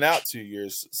 and he's been out 2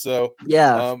 years, so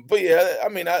yeah. But yeah, I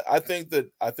mean, I think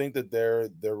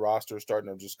that their roster is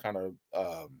starting to just kind of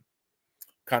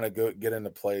go get into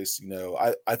place. You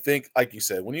know, I think, like you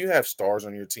said, when you have stars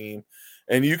on your team,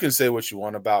 and you can say what you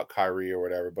want about Kyrie or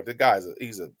whatever, but the guy's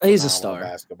he's a star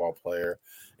basketball player.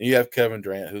 And you have Kevin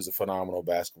Durant, who's a phenomenal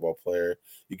basketball player.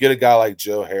 You get a guy like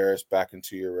Joe Harris back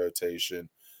into your rotation.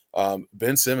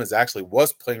 Ben Simmons actually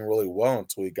was playing really well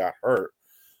until he got hurt.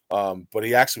 But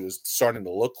he actually was starting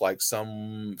to look like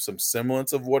some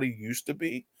semblance of what he used to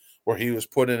be, where he was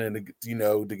putting in, you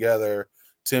know, together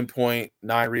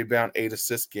 10.9 rebound, 8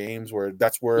 assist games, where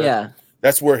that's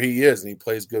where he is, and he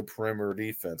plays good perimeter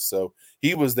defense. So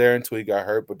he was there until he got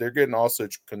hurt, but they're getting also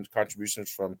contributions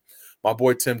from my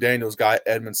boy Tim Daniels' guy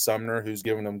Edmund Sumner, who's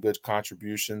giving them good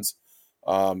contributions.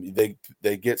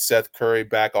 They get Seth Curry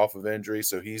back off of injury,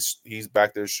 so he's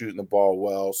back there shooting the ball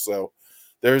well. So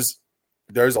there's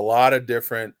a lot of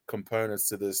different components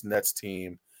to this Nets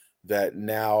team that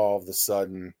now all of a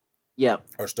sudden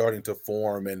are starting to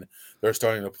form, and they're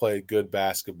starting to play good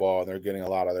basketball, and they're getting a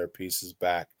lot of their pieces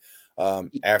back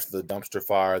after the dumpster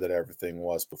fire that everything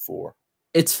was before.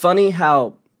 It's funny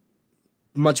how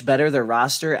much better their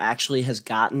roster actually has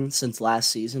gotten since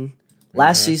last season.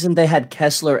 Last season they had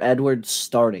Kessler Edwards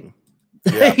starting.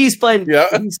 Yeah. he's played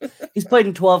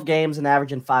in 12 games and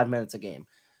averaging 5 minutes a game.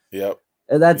 Yep.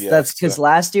 And that's because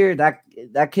last year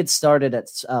that kid started at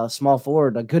small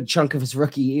forward a good chunk of his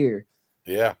rookie year.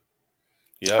 Yeah.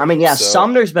 Yeah. I mean,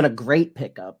 Sumner's been a great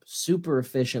pickup, super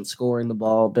efficient scoring the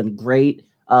ball, been great.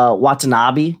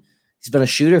 Watanabe, he's been a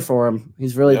shooter for him.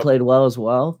 He's really played well as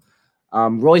well.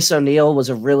 Royce O'Neal was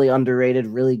a really underrated,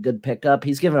 really good pickup.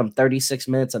 He's giving him 36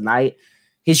 minutes a night.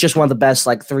 He's just one of the best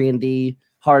 3-and-D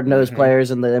hard-nosed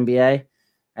players in the NBA.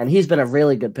 And he's been a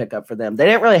really good pickup for them. They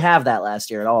didn't really have that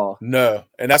last year at all. No,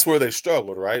 and that's where they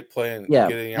struggled, right?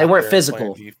 They weren't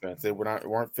physical. Defense. They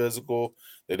weren't physical.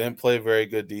 They didn't play very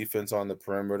good defense on the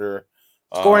perimeter.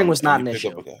 Scoring was not an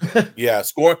issue.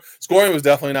 Scoring was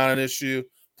definitely not an issue.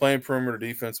 Playing perimeter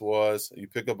defense was. You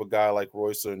pick up a guy like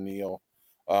Royce O'Neal.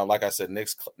 Like I said,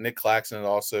 Nick Claxton is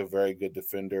also a very good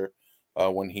defender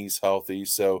when he's healthy.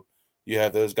 So you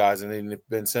have those guys, and then if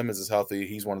Ben Simmons is healthy,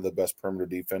 he's one of the best perimeter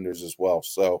defenders as well.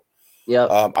 So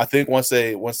I think once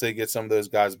they get some of those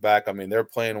guys back, I mean, they're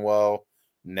playing well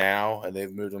now, and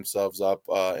they've moved themselves up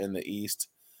in the East.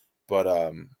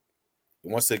 But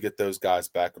once they get those guys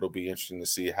back, it'll be interesting to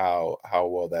see how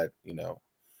well that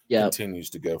continues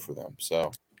to go for them.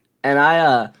 So, and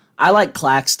I like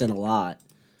Claxton a lot.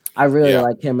 I really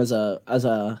like him as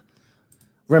a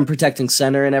rim protecting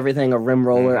center and everything, a rim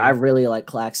roller. I really like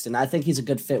Claxton. I think he's a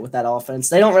good fit with that offense.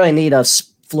 They don't really need a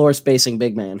floor spacing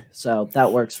big man, so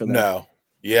that works for them. No,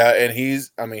 yeah, and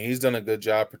he's done a good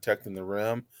job protecting the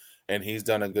rim, and he's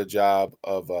done a good job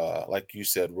of like you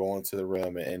said, rolling to the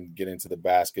rim and getting to the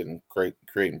basket and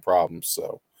creating problems.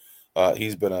 So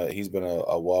he's been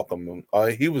a welcome.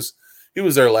 He was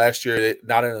there last year,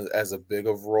 not in as a big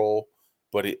of role,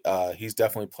 but he's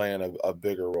definitely playing a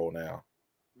bigger role now.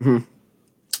 Mm-hmm.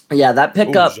 Yeah, that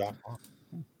pickup.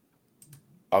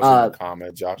 I was going to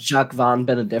comment, Josh. Jacques Vaughn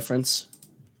been a difference?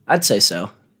 I'd say so.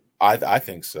 I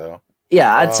think so.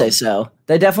 Yeah, I'd say so.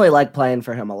 They definitely like playing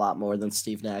for him a lot more than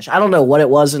Steve Nash. I don't know what it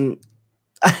was in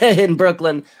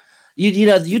Brooklyn.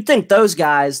 You'd think those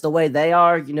guys, the way they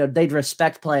are, they'd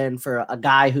respect playing for a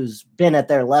guy who's been at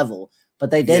their level,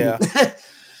 but they didn't. Yeah.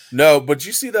 No, but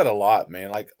you see that a lot,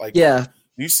 man.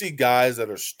 You see guys that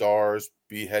are stars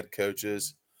be head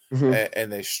coaches,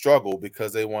 and they struggle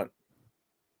because they want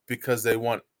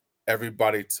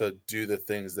everybody to do the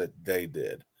things that they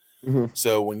did.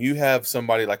 So when you have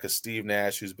somebody like a Steve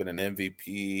Nash who's been an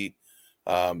MVP,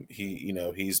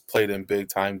 he's played in big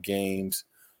time games,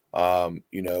 and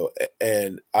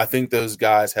I think those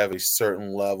guys have a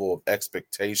certain level of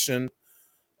expectation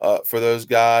for those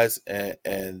guys,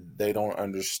 and they don't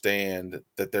understand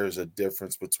that there's a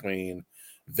difference between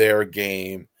their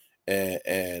game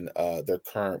and their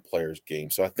current players'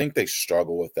 game. So I think they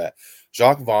struggle with that.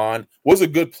 Jacques Vaughn was a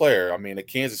good player. I mean, at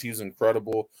Kansas, he was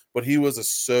incredible, but he was a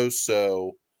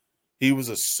so-so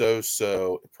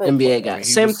NBA guy.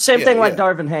 Same thing like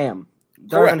Darvin Ham.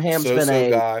 Darvin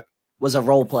Ham's was a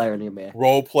role player in the NBA.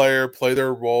 Role player, play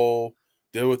their role,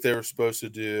 did what they were supposed to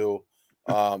do.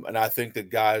 And I think the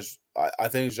guys, I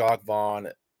think Jacques Vaughn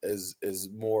is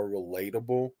more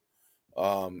relatable.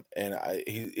 And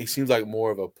he seems like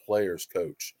more of a player's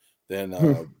coach than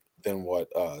what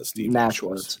Steve Nash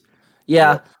was.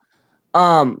 Yeah.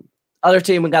 Other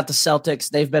team, we got the Celtics.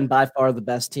 They've been by far the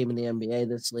best team in the NBA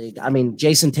this league. I mean,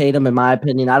 Jason Tatum, in my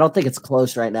opinion, I don't think it's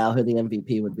close right now who the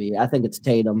MVP would be. I think it's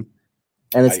Tatum,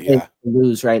 and it's Tatum to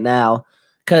lose right now.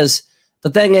 Because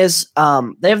the thing is,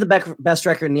 they have the best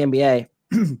record in the NBA.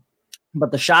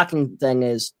 But the shocking thing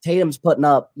is Tatum's putting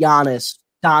up Giannis,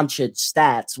 Doncic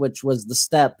stats, which was the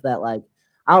step that, like,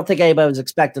 I don't think anybody was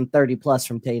expecting 30 plus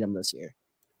from Tatum this year.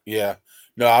 Yeah,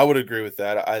 no, I would agree with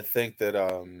that. I think that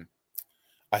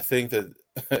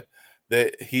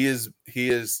that he is.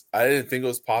 I didn't think it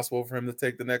was possible for him to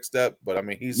take the next step, but I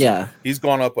mean, he's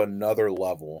gone up another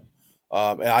level,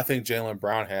 and I think Jaylen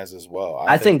Brown has as well.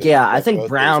 I think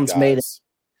Brown's made it.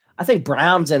 I think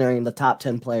Brown's entering the top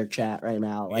 10 player chat right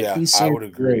now. Like, yeah, I would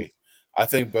agree. Great. I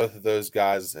think both of those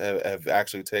guys have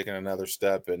actually taken another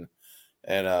step, and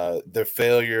their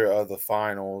failure of the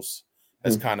finals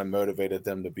has kind of motivated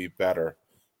them to be better.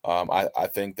 I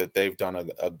think that they've done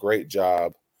a great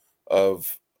job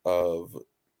of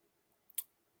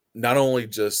not only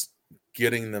just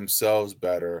getting themselves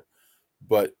better,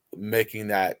 but making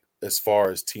that as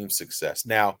far as team success.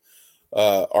 Now,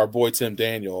 our boy Tim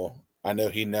Daniel, I know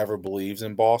he never believes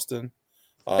in Boston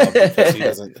because he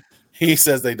doesn't. He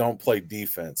says they don't play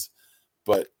defense,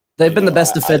 but they've been the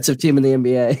best defensive team in the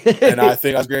NBA. And I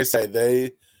think I was going to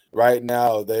say right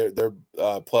now their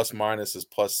plus minus is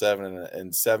 +7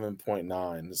 and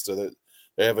 7.9, so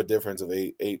they have a difference of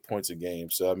 8 points a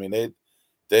game. So I mean I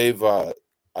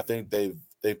think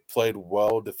they've played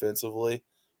well defensively,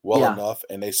 enough,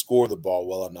 and they score the ball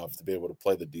well enough to be able to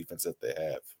play the defense that they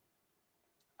have.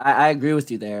 I agree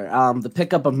with you there. The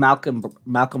pickup of Malcolm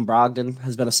Brogdon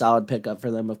has been a solid pickup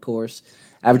for them, of course,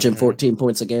 averaging 14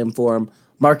 points a game for him.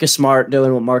 Marcus Smart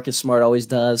doing what Marcus Smart always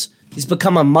does. He's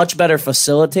become a much better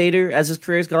facilitator as his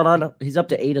career's gone on. He's up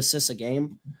to 8 assists a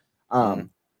game.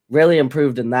 Really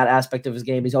improved in that aspect of his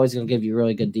game. He's always going to give you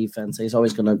really good defense. He's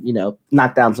always going to,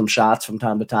 knock down some shots from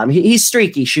time to time. He's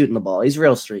streaky shooting the ball. He's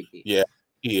real streaky. Yeah,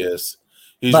 he is.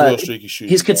 He's real streaky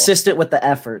shooting. He's consistent with the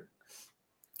effort.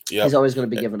 Yep. He's always going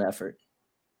to be given effort.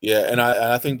 Yeah, and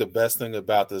I think the best thing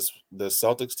about the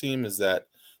Celtics team is that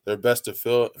their best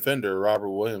defender, Robert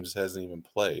Williams, hasn't even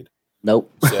played.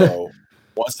 Nope. So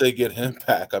once they get him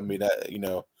back, I mean,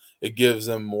 it gives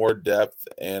them more depth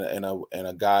and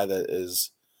a guy that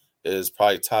is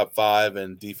probably top 5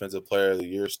 in defensive player of the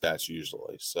year stats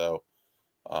usually. So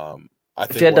I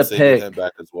think once they get him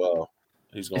back as well,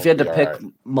 he's going. If you had to pick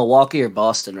Milwaukee or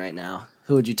Boston right now,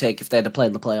 who would you take if they had to play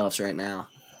in the playoffs right now?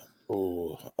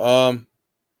 Oh,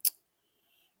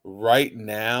 right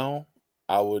now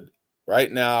I would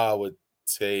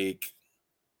take.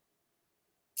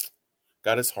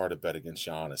 God, it's hard to bet against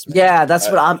Giannis, man. Yeah, that's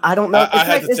what I don't know.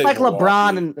 It's like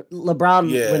LeBron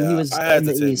when he was in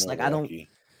the East. Like, I don't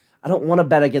want to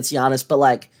bet against Giannis, but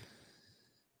like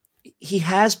he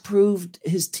has proved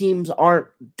his teams aren't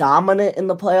dominant in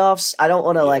the playoffs. I don't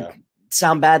want to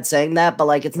sound bad saying that, but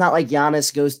like it's not like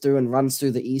Giannis goes through and runs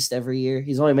through the East every year.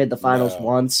 He's only made the finals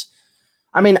once.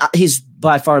 I mean, he's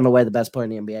by far and away the best player in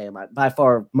the NBA, by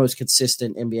far most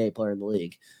consistent NBA player in the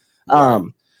league. Yeah.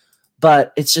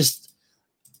 But it's just,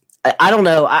 I don't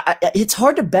know. It's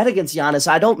hard to bet against Giannis.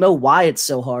 I don't know why it's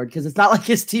so hard because it's not like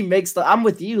his team makes I'm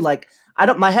with you. Like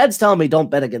my head's telling me don't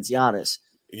bet against Giannis.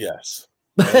 Yes.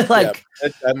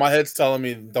 My head's telling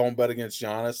me don't bet against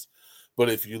Giannis. But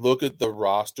if you look at the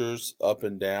rosters up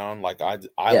and down, like I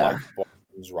like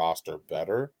Boston's roster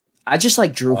better. I just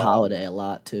like Drew Holiday a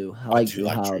lot too. I like Drew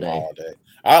Holiday.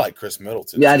 I like Chris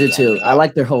Middleton. Yeah, I do too. I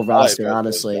like their whole roster,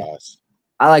 honestly.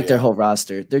 I like their whole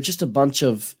roster. They're just a bunch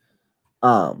of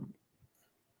like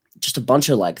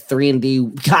 3-and-D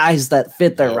guys that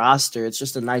fit their roster. It's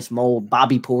just a nice mold.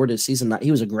 Bobby Portis,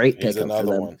 he was a great pickup for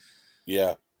them. One.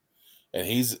 Yeah. And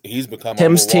he's become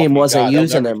Tim's team wasn't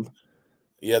using him.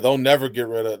 Yeah, they'll never get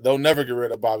rid of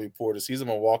Bobby Portis. He's a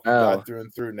Milwaukee guy through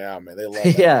and through now, man. They love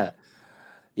him.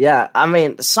 Yeah. I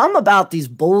mean, some about these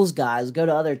Bulls guys go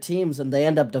to other teams and they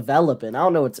end up developing. I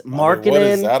don't know. It's marketing. What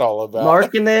is that all about?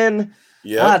 Marketing.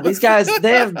 Yeah, these guys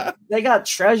they got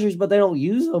treasures, but they don't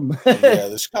use them.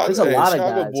 There's a lot of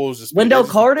guys. Bulls just Wendell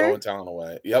Carter, throwing talent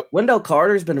away. Yep. Wendell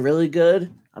Carter's been really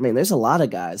good. I mean, there's a lot of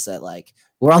guys that like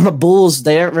were on the Bulls.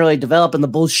 They aren't really developing. The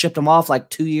Bulls shipped them off like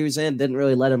 2 years in. Didn't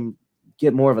really let him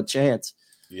get more of a chance.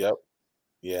 Yep.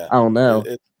 Yeah. I don't know.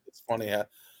 It's funny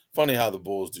how the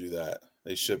Bulls do that.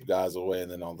 They ship guys away,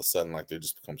 and then all of a sudden, like they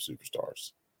just become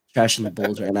superstars. Trashing the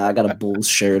Bulls right now. I got a Bulls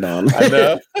shirt on. I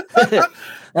know.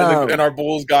 And our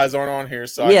Bulls guys aren't on here,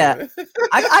 so yeah.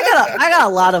 I got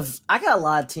a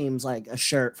lot of teams like a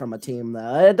shirt from a team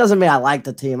though. It doesn't mean I like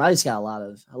the team. I just got a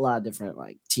lot of different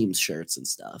like team shirts and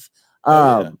stuff.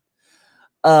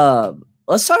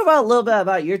 Let's talk about a little bit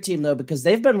about your team though, because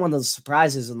they've been one of the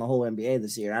surprises in the whole NBA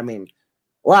this year. I mean,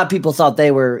 a lot of people thought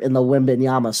they were in the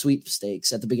Wembanyama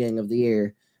sweepstakes at the beginning of the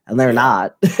year, and they're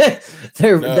not.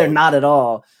 They're not at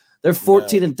all. They're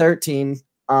 14 and 13.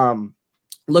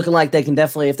 Looking like they can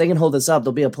definitely, if they can hold this up,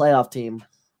 they'll be a playoff team.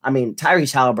 I mean,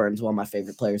 Tyrese Halliburton's one of my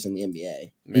favorite players in the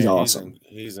NBA. He's awesome.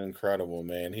 He's incredible,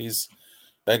 man.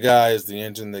 That guy is the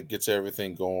engine that gets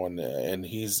everything going, and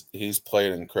he's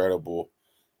played incredible.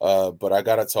 But I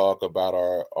got to talk about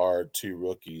our two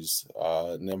rookies,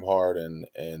 Nembhard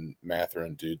and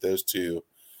Mathurin, dude. Those two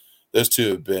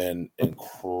have been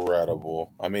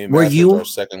incredible. I mean, were you our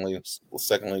second leading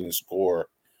scorer?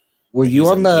 Were you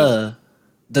on the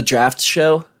draft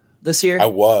show this year? I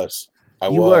was.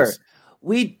 You were.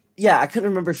 I couldn't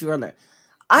remember if you were on there.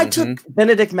 I took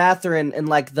Benedict Mathurin in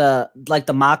like the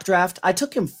mock draft. I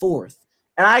took him 4th,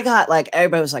 and I got like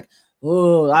everybody was like,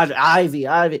 "Oh, Ivy."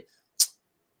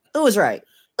 It was right.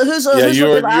 You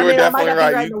were definitely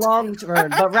right. In the long term,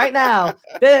 but right now,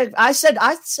 I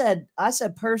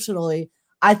said personally,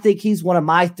 I think he's one of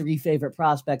my 3 favorite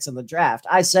prospects in the draft.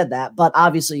 I said that, but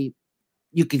obviously,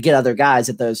 you could get other guys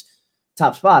at those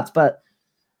top spots. But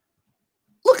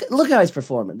look how he's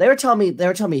performing. They were telling me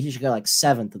he should go like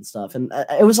 7th and stuff, and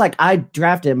it was like I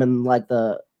drafted him and like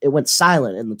it went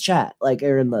silent in the chat, like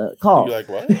or in the call. You're like,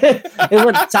 what? It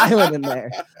went silent in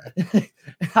there.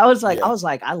 I was like,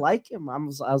 I like him. I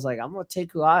was like, I'm gonna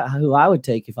take who I would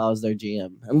take if I was their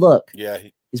GM. And look,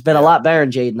 he's been a lot better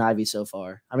than Jaden Ivey so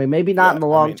far. I mean, maybe not in the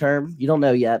long term. You don't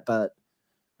know yet, but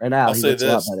right now he looks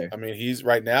a lot better. I mean, he's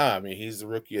the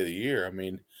rookie of the year. I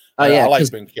mean, I like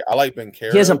Ben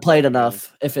Caro. He hasn't played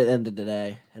enough if it ended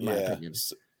today, in my opinion.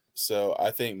 So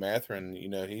I think Mathurin,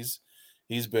 he's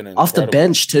been incredible. Off the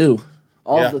bench too.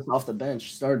 Off the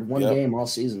bench. Started one game all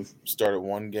season. Started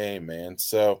one game, man.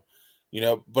 So,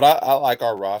 but I like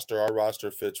our roster. Our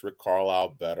roster fits Rick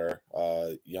Carlisle better.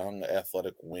 Young,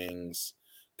 athletic wings,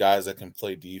 guys that can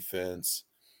play defense.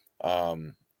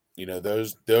 Those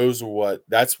are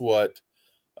that's what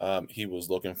he was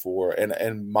looking for.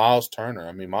 And Miles Turner.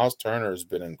 I mean, Miles Turner has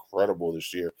been incredible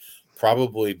this year.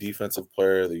 Probably defensive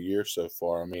player of the year so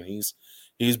far. I mean, he's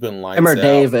been lights out. Him or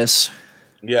Davis.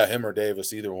 Yeah, him or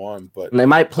Davis, either one. But and they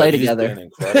might play together.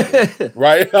 Incredible.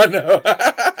 Right? I know.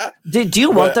 Do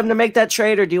you want them to make that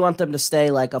trade, or do you want them to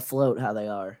stay like afloat how they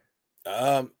are?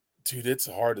 Dude, it's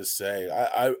hard to say.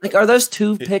 Are those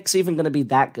 2 picks even going to be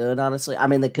that good? Honestly, I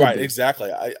mean, they could. Right, be.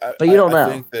 Exactly. But you don't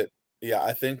know.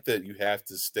 I think that you have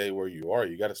to stay where you are.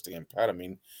 You got to stay in pat. I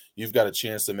mean, you've got a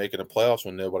chance to make it the playoffs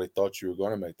when nobody thought you were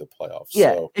going to make the playoffs.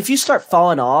 Yeah. So. If you start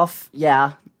falling off,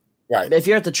 right. If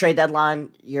you're at the trade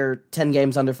deadline, you're 10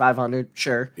 games under 500.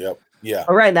 Sure. Yep. Yeah.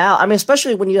 But right now, I mean,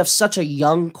 especially when you have such a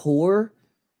young core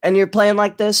and you're playing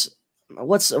like this,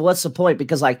 what's the point?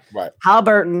 Because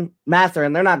Halliburton,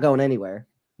 Mathurin, they're not going anywhere.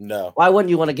 No. Why wouldn't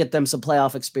you want to get them some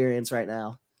playoff experience right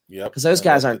now? Yep. Because those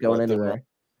guys aren't going anywhere.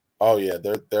 Oh yeah,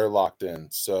 they're locked in.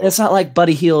 So it's not like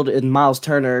Buddy Hield and Miles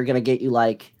Turner are gonna get you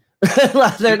like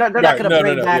they're not gonna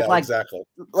bring back exactly.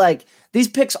 Like these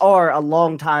picks are a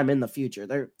long time in the future.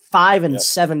 They're 5 and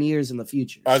 7 years in the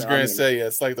future. I was going to say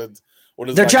it's like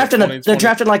they're drafting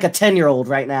like a 10-year-old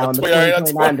right now in the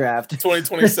 2029 draft.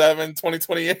 2027,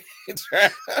 2028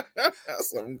 draft.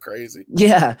 That's something crazy.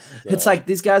 Yeah. It's like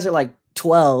these guys are like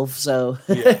 12, so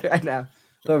right now.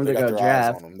 Whoever they're going to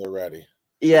draft. They're ready.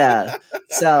 Yeah.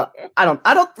 So I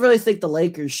don't really think the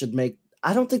Lakers should make.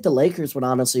 I don't think the Lakers would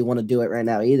honestly want to do it right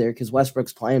now either, because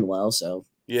Westbrook's playing well. So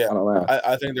yeah, I don't know.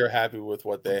 I think they're happy with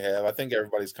what they have. I think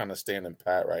everybody's kind of standing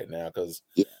pat right now because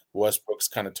Westbrook's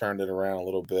kind of turned it around a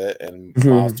little bit, and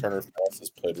Miles Turner has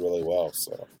played really well.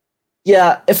 So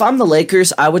yeah, if I'm the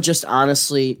Lakers, I would just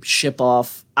honestly ship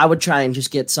off. I would try and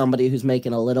just get somebody who's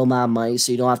making a little amount of money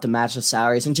so you don't have to match the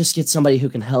salaries, and just get somebody who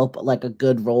can help, like a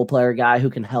good role player guy who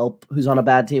can help, who's on a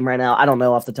bad team right now. I don't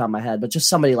know off the top of my head, but just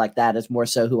somebody like that is more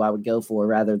so who I would go for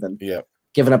rather than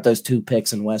giving up those 2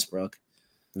 picks in Westbrook.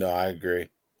 No, I agree.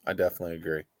 I definitely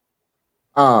agree.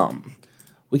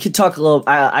 We could talk a little.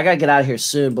 I gotta get out of here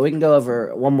soon, but we can go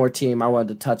over one more team I wanted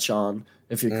to touch on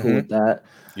if you're cool with that.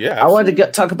 Yeah, absolutely. I wanted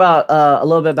to talk about a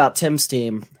little bit about Tim's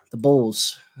team, the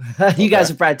Bulls. You guys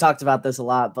have probably talked about this a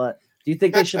lot, but do you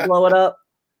think they should blow it up?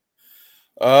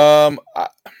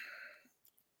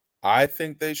 I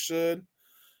think they should.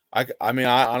 I mean,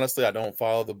 I honestly don't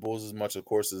follow the Bulls as much, of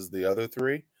course, as the other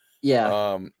 3.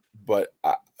 Yeah. But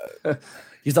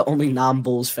you're the only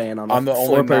non-Bulls fan on a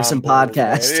 4-person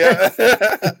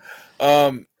podcast.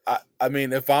 Yeah. I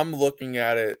mean, if I'm looking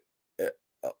at it,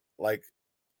 like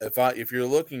if you're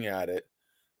looking at it,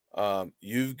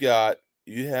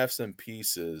 you have some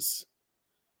pieces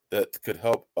that could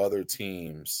help other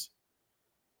teams,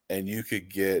 and you could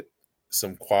get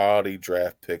some quality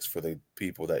draft picks for the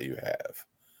people that you have,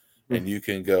 and you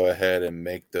can go ahead and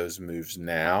make those moves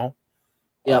now.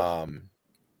 Yep.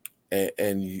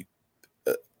 And you,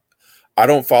 I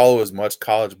don't follow as much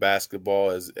college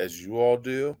basketball as you all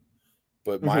do,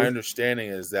 but my understanding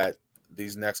is that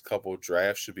these next couple of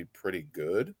drafts should be pretty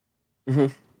good,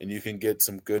 and you can get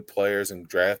some good players and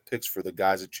draft picks for the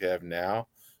guys that you have now.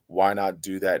 Why not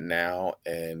do that now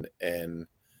and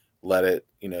let it,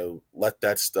 let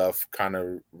that stuff kind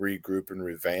of regroup and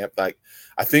revamp? Like,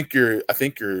 I think they're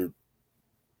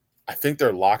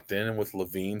locked in with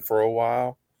LaVine for a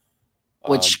while,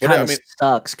 which kind of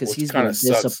sucks because he's been a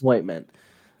disappointment.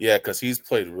 Yeah, because he's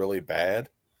played really bad.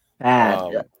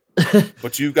 Bad.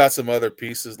 But you've got some other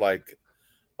pieces like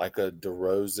a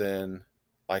DeRozan,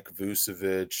 like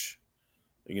Vucevic.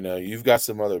 You've got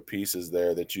some other pieces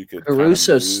there that you could.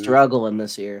 Caruso's struggling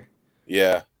this year.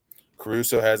 Yeah,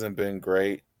 Caruso hasn't been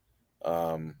great.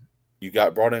 You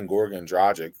got brought in Goran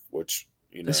Dragic, which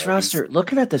this roster.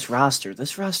 Looking at this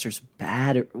roster's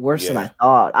bad, worse than I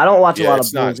thought. I don't watch a lot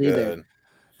of Bulls either.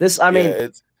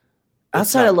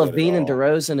 Outside of LaVine and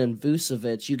DeRozan and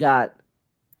Vucevic, you got.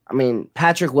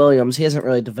 Patrick Williams. He hasn't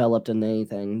really developed into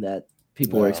anything that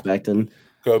people were expecting.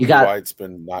 Kobe White's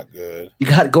been not good. You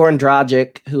got Goran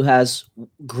Dragic, who has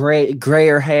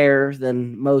grayer hair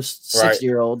than most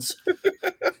 60-year-olds.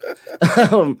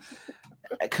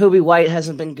 Kobe White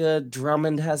hasn't been good.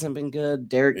 Drummond hasn't been good.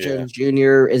 Derrick Jones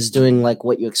Jr. is doing like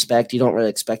what you expect. You don't really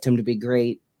expect him to be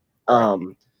great.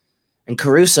 And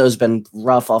Caruso's been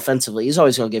rough offensively. He's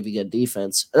always going to give you good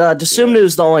defense.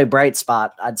 Desumnu's the only bright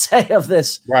spot, I'd say, of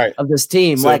this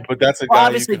team. So, but that's a guy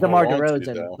obviously DeMar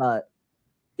DeRozan,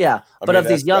 but of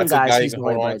these young guys, he's the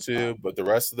only bright spot. But the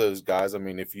rest of those guys,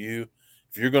 if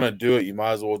you're going to do it, you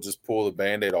might as well just pull the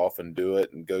Band-Aid off and do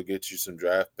it and go get you some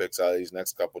draft picks out of these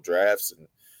next couple drafts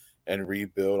and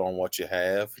rebuild on what you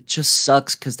have. It just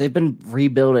sucks because they've been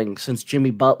rebuilding since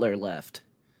Jimmy Butler left.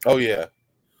 Oh, yeah.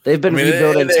 They've been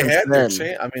rebuilding since then.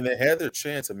 They had their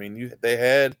chance. They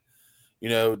had,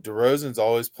 DeRozan's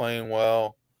always playing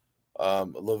well.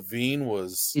 LaVine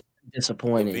was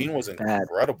disappointing. LaVine was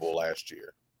incredible last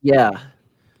year. Yeah.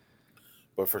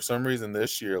 But for some reason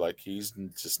this year, he's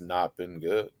just not been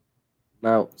good.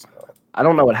 No. I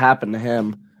don't know what happened to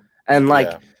him. And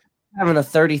having a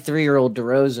 33-year-old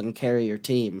DeRozan carry your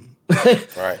team.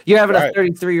 Right. You're having a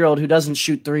 33-year-old who doesn't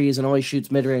shoot threes and only shoots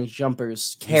mid-range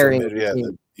jumpers carrying your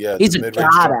team. He's a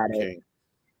god at it.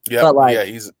 Yeah,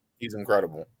 he's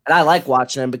incredible. And I like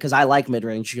watching him because I like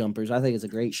mid-range jumpers. I think it's a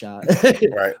great shot.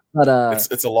 Right. But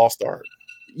it's a lost art.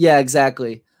 Yeah,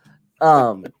 exactly.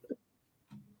 But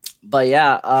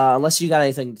yeah, unless you got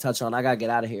anything to touch on, I gotta get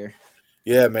out of here.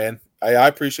 Yeah, man. I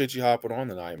appreciate you hopping on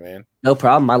tonight, man. No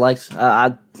problem.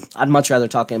 I'd much rather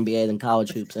talk NBA than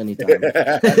college hoops anytime.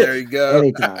 There you go.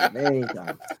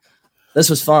 Anytime.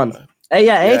 This was fun. Hey,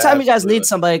 anytime you guys need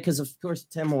somebody, because of course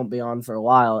Tim won't be on for a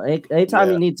while. Anytime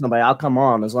you need somebody, I'll come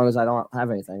on. As long as I don't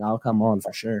have anything, I'll come on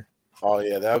for sure. Oh,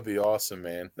 yeah, that would be awesome,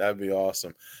 man. That would be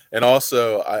awesome. And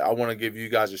also, I want to give you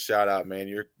guys a shout-out,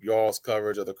 man. Y'all's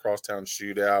coverage of the Crosstown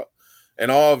Shootout and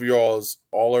all of y'all's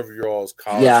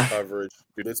college coverage,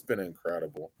 dude, it's been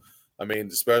incredible.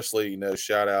 Especially,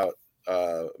 shout-out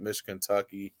Michigan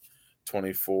Kentucky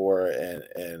 24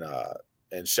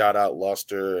 and shout-out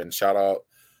Luster and shout-out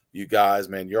you guys,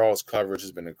 man. Y'all's coverage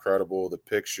has been incredible. The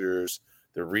pictures,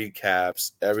 the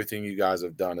recaps, everything you guys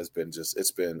have done has been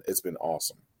it's been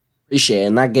awesome. Appreciate it.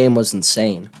 And that game was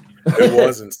insane. It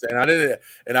was insane. I didn't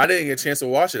get a chance to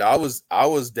watch it. I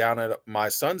was down at my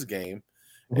son's game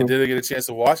and didn't get a chance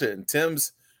to watch it. And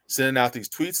Tim's sending out these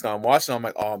tweets, and I'm watching. I'm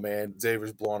like, oh man,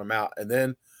 Xavier's blowing him out. And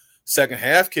then second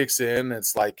half kicks in, and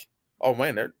it's like, oh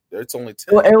man, it's only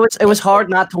 10. Well, it was hard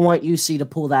not to want UC to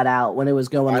pull that out when it was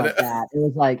going like that. It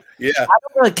was like,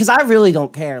 because I really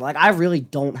don't care. I really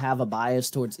don't have a bias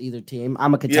towards either team.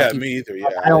 I'm a Kentucky. Yeah, me either. Yeah,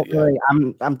 I don't really.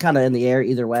 I'm kind of in the air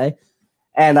either way,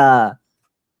 and I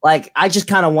just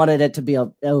kind of wanted it to be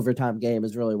an overtime game.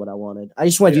 Is really what I wanted. I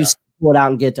just wanted UC to pull it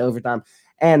out and get to overtime.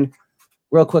 And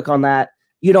real quick on that,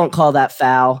 you don't call that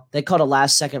foul. They called a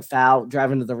last-second foul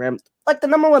driving to the rim. The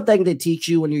number one thing they teach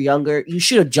you when you're younger, you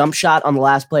shoot a jump shot on the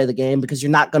last play of the game because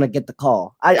you're not going to get the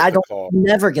call. I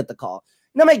never get the call.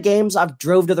 You know how many games I've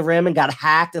drove to the rim and got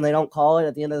hacked and they don't call it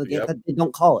at the end of the game? They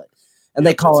don't call it. And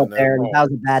they call it there, and that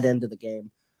was a bad end of the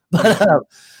game. But,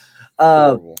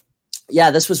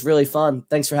 this was really fun.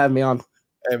 Thanks for having me on.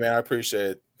 Hey, man, I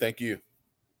appreciate it. Thank you.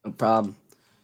 No problem.